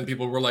happened, but then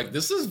people were like,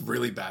 this is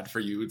really bad for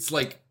you. It's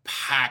like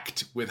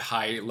packed with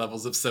high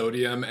levels of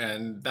sodium,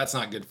 and that's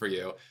not good for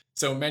you.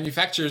 So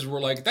manufacturers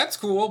were like, that's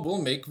cool,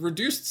 we'll make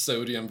reduced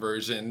sodium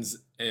versions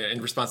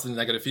in response to the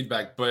negative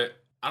feedback. But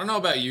I don't know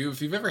about you,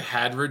 if you've ever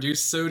had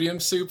reduced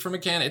sodium soup from a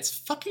can, it's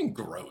fucking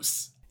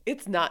gross.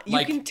 It's not.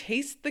 You can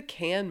taste the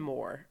can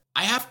more.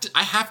 I have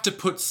to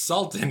put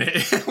salt in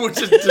it, which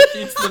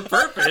defeats the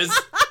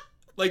purpose,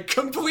 like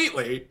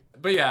completely.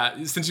 But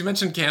yeah, since you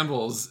mentioned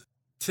Campbell's,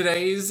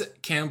 today's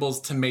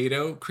Campbell's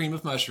tomato, cream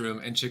of mushroom,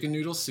 and chicken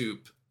noodle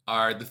soup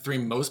are the 3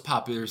 most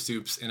popular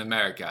soups in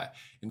America.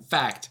 In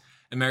fact,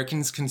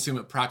 Americans consume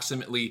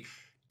approximately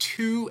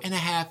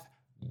 2.5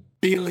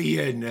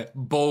 billion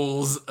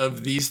bowls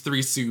of these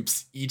 3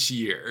 soups each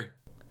year.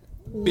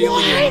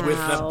 Billion with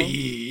a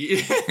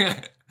B.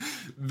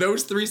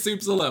 Those 3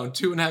 soups alone,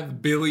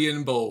 2.5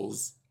 billion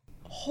bowls.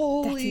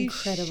 Holy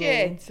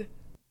shit.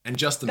 And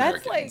just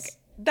Americans.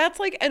 That's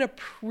like an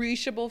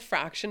appreciable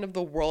fraction of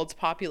the world's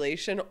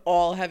population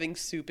all having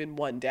soup in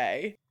one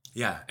day.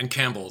 Yeah, and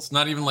Campbell's.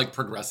 Not even like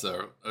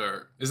Progresso.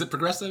 Or is it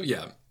Progresso?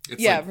 Yeah.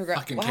 It's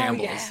fucking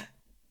Campbell's. Yeah.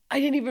 I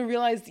didn't even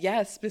realize,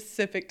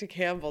 specific to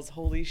Campbell's.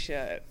 Holy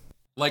shit.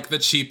 Like the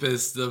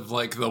cheapest of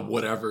like the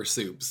whatever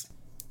soups.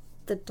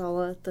 The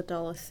dollar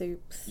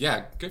soups.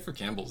 Yeah, good for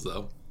Campbell's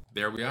though.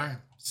 There we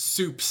are.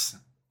 Soups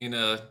in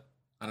a,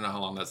 I don't know how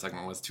long that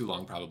segment was. Too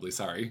long probably,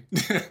 sorry.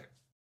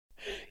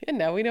 Yeah,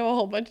 now we know a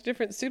whole bunch of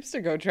different soups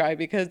to go try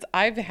because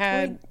I've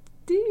had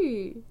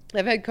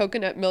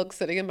coconut milk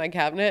sitting in my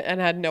cabinet and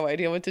had no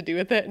idea what to do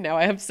with it. Now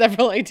I have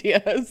several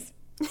ideas.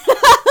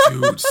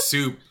 Dude,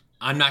 soup.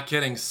 I'm not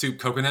kidding. Soup,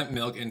 coconut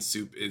milk and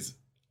soup is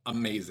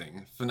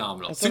amazing.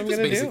 Phenomenal. Soup is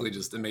basically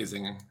just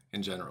amazing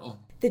in general.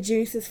 The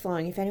juice is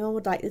flowing. If anyone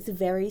would like this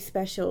very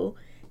special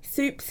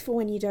soups for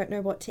when you don't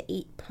know what to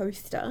eat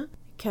poster,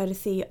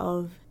 courtesy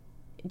of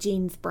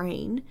Jean's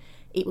brain,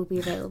 it will be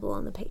available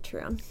on the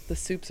Patreon. The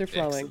soups are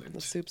flowing. Excellent.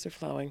 The soups are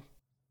flowing.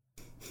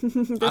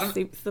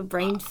 The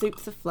brain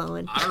soups are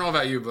flowing. I don't know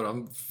about you, but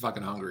I'm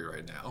fucking hungry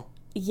right now.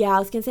 Yeah, I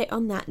was going to say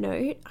on that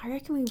note, I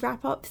reckon we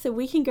wrap up so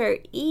we can go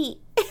eat.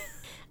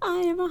 I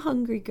am a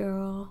hungry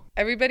girl.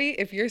 Everybody,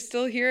 if you're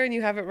still here and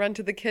you haven't run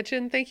to the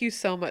kitchen, thank you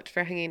so much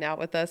for hanging out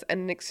with us.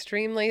 And an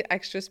extremely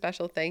extra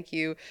special thank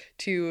you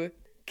to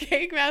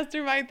Cake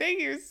Mastermind.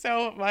 Thank you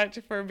so much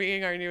for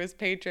being our newest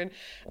patron.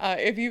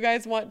 If you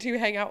guys want to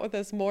hang out with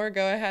us more,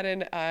 go ahead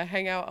and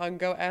hang out on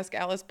Go Ask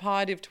Alice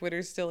Pod if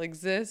Twitter still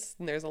exists.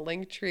 And there's a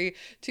link tree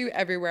to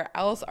everywhere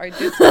else. Our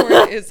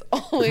Discord is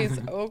always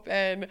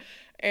open.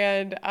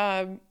 And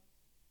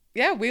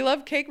yeah, we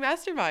love Cake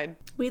Mastermind.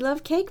 We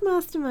love Cake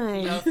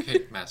Mastermind. We love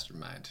Cake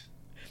Mastermind.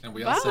 And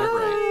we all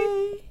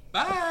celebrate.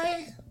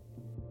 Bye.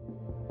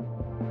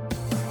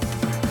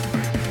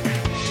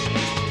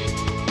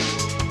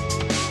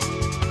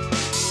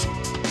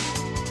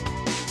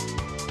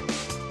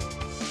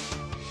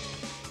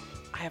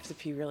 I have to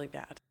pee really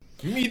bad.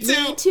 Me too.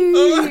 Me too.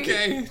 Oh,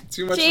 okay.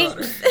 Too much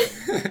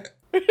water.